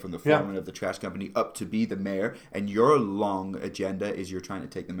work your way up from the foreman of the trash company up to be the mayor, and your long agenda is you're trying to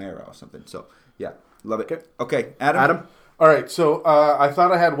take the mayor out or something. So, yeah, love it. Okay, Adam? All right, so I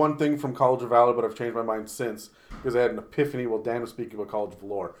thought I had one thing from College of Valor, but I've changed my mind since because I had an epiphany while Dan was speaking about College of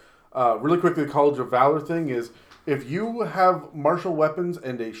Lore. Really quickly, the College of Valor thing is if you have martial weapons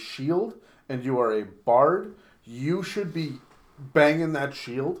and a shield and you are a bard, you should be banging that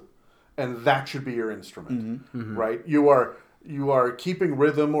shield, and that should be your instrument, right? You are keeping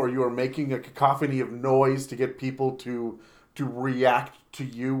rhythm, or you are making a cacophony of noise to get people to react to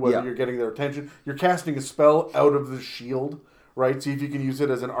you, whether you're getting their attention. You're casting a spell out of the shield, right? See if you can use it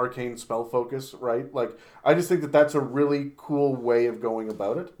as an arcane spell focus, right? Like, I just think that that's a really cool way of going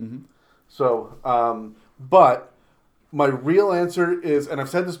about it. So, but my real answer is, and I've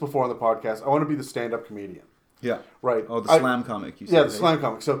said this before on the podcast, I want to be the stand-up comedian. Yeah. Right. Oh, the slam comic. You said, Yeah, the slam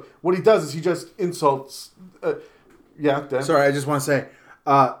comic. So what he does is he just insults. Dan? Sorry, I just want to say,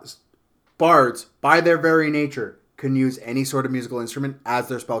 bards, by their very nature, can use any sort of musical instrument as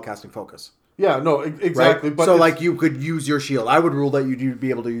their spellcasting focus. Yeah, no, exactly. Right? But so like you could use your shield. I would rule that you'd be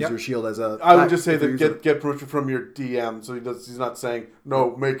able to use your shield as a. I would just say if you that use it. get permission from your DM, so he's not saying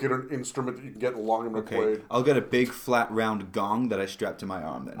no. Make it an instrument that you can get along and Okay, played. I'll get a big flat round gong that I strap to my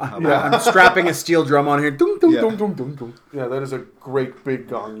arm then. How about Yeah. I'm strapping a steel drum on here. Dum, dum, Yeah. dum, dum, dum, dum. Yeah, that is a great big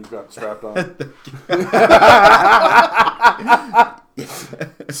gong you've got strapped on.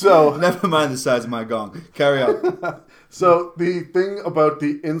 So Never mind the size of my gong. Carry on. So the thing about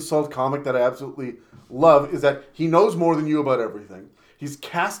the insult comic that I absolutely love is that he knows more than you about everything. He's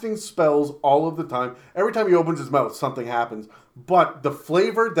casting spells all of the time. Every time he opens his mouth, something happens. But the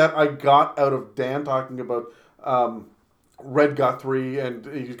flavor that I got out of Dan talking about Red Guthrie and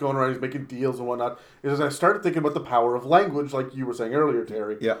he's going around, he's making deals and whatnot, is I started thinking about the power of language, like you were saying earlier,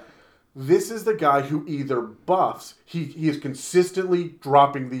 Terry. Yeah. This is the guy who either buffs, he is consistently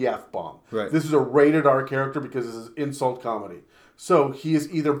dropping the F-bomb. Right. This is a rated R character because this is insult comedy. So he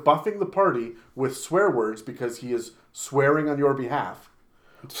is either buffing the party with swear words because he is swearing on your behalf,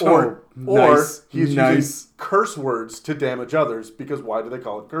 or nice. he's Nice. using curse words to damage others because why do they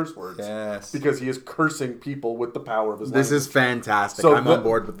call it curse words? Yes. Because he is cursing people with the power of his This language. is fantastic. So I'm on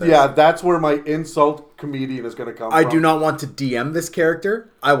board with this. Yeah, that's where my insult comedian is going to come I from. do not want to DM this character.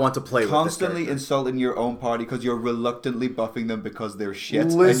 I want to play Constantly with this character. insulting your own party because you're reluctantly buffing them because they're shit.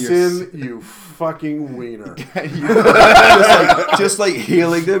 Listen, you fucking wiener. And you're just like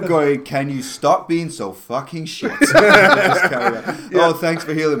healing them, going, "Can you stop being so fucking shit?" Just carry on. Oh, thanks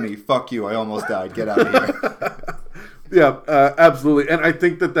for healing me. Fuck you. I almost died. Get out of here. Yeah, absolutely. And I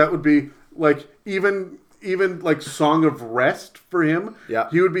think that would be like even like Song of Rest for him. Yeah.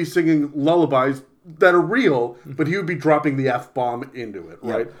 He would be singing lullabies that are real, but he would be dropping the F-bomb into it,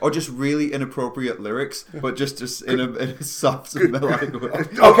 Yeah. right? Or just really inappropriate lyrics, but just in a soft and melodic way.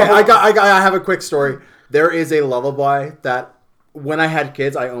 Okay, I have a quick story. There is a lullaby that when I had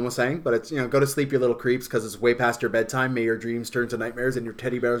kids, I almost sang, but it's, go to sleep, you little creeps, because it's way past your bedtime. May your dreams turn to nightmares and your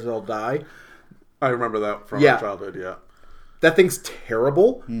teddy bears all die. I remember that from Yeah. my childhood, yeah. That thing's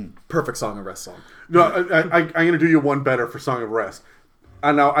terrible. Perfect Song of Rest song. No, I'm going to do you one better for Song of Rest.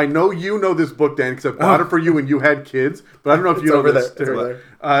 And now, I know you know this book, Dan, because I bought it for you when you had kids, but I don't know if you It's know over this. there. It's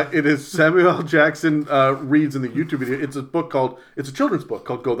over It is Samuel L. Jackson reads in the YouTube video. It's a children's book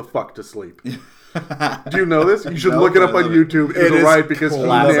called Go the Fuck to Sleep. Do you know this? You should No, look it up I on love it. YouTube. It's It a is riot because he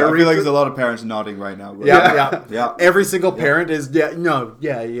classic. I feel like narrates there's it. a lot of parents nodding right now. Yeah. Yeah. Every single parent is, Yeah. yeah.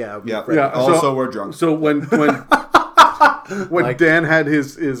 Yeah. Right. Also, we're drunk. So when Like- Dan had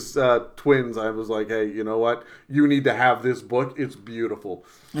his twins, I was like, hey, you know what? You need to have this book. It's beautiful.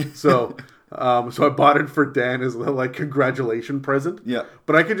 So so I bought it for Dan as a like congratulation present. Yeah.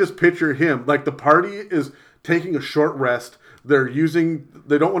 But I could just picture him like the party is taking a short rest. They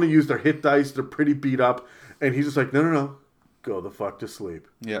don't want to use their hit dice. They're pretty beat up, and he's just like, no, go the fuck to sleep.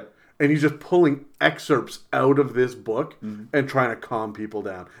 Yeah. And he's just pulling excerpts out of this book and trying to calm people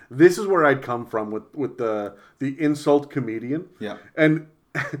down. This is where I'd come from with the insult comedian. Yeah. And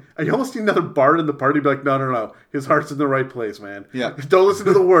I almost need another bard in the party to be like, no. His heart's in the right place, man. Yeah. Don't listen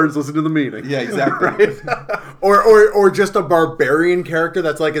to the words, listen to the meaning. Yeah, exactly. Or just a barbarian character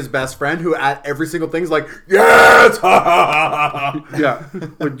that's like his best friend who at every single thing's like, yes! Yeah.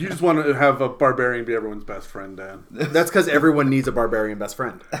 But you just want to have a barbarian be everyone's best friend, Dan. That's because everyone needs a barbarian best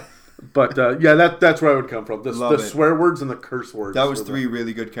friend. But that's where I would come from. The Love it. swear words and the curse words. That was were the- 3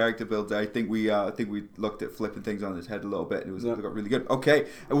 really good character builds. I think we looked at flipping things on his head a little bit, and it got really good. Okay,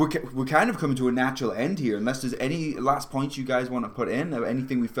 and we're kind of coming to a natural end here. Unless there's any last points you guys want to put in, or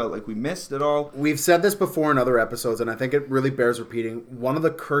anything we felt like we missed at all. We've said this before in other episodes, and I think it really bears repeating. One of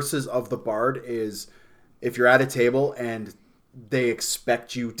the curses of the bard is if you're at a table and they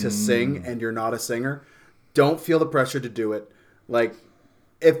expect you to sing and you're not a singer, don't feel the pressure to do it. Like,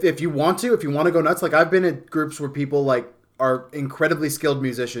 if you want to go nuts, like I've been in groups where people like are incredibly skilled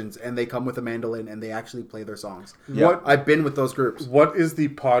musicians and they come with a mandolin and they actually play their songs. Yeah. I've been with those groups. What is the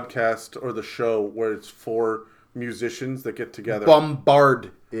podcast or the show where it's 4 musicians that get together?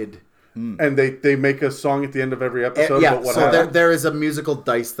 Bombarded. And they make a song at the end of every episode. Yeah, But what so happened? there is a musical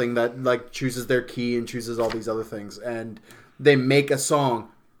dice thing that like chooses their key and chooses all these other things, and they make a song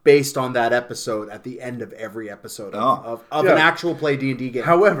based on that episode at the end of every episode of Yeah. an actual play D&D game.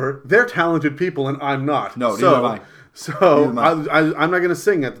 However, they're talented people, and I'm not. No, so, neither am I. So Neither am I'm not going to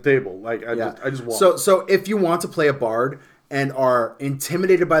sing at the table. Like I just won't. So if you want to play a bard and are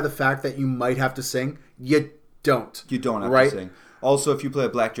intimidated by the fact that you might have to sing, you don't. You don't have right? to sing. Also, if you play a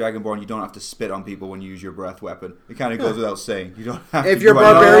Black Dragonborn, you don't have to spit on people when you use your breath weapon. It kind of goes without saying. You don't have If to you're do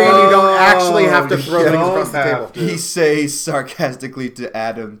anything. barbarian, you don't actually have to throw you things don't across the have table. to. He says sarcastically to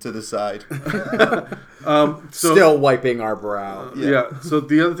Adam to the side. Still wiping our brow. Yeah. So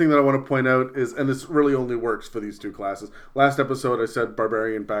the other thing that I want to point out is, and this really only works for these two classes. Last episode I said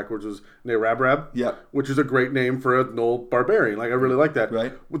barbarian backwards was Nerabrab. Yeah. Which is a great name for an old barbarian. Like I really like that.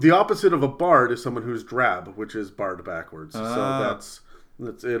 Right. The opposite of a bard is someone who's drab, which is bard backwards. So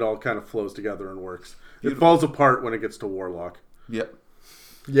that's it. All kind of flows together and works. Beautiful. It falls apart when it gets to warlock. Yep.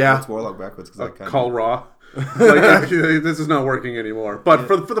 Yeah. It's warlock backwards because I kind Call Raw. Like, this is not working anymore. But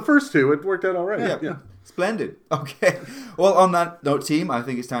for the first two, it worked out all right. Yeah. Splendid. Okay. Well, on that note, team, I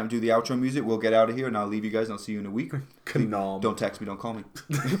think it's time to do the outro music. We'll get out of here, and I'll leave you guys, and I'll see you in a week. Nom. Don't text me. Don't call me.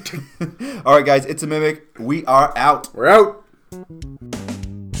 All right, guys. It's a Mimic. We are out. We're out.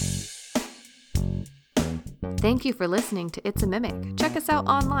 Thank you for listening to It's a Mimic. Check us out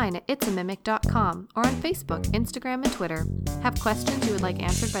online at itsamimic.com or on Facebook, Instagram, and Twitter. Have questions you would like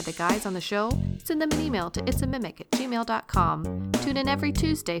answered by the guys on the show? Send them an email to itsamimic@gmail.com. Tune in every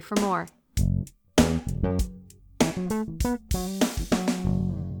Tuesday for more.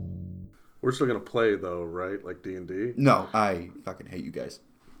 We're still going to play, though, right? Like D&D? No, I fucking hate you guys.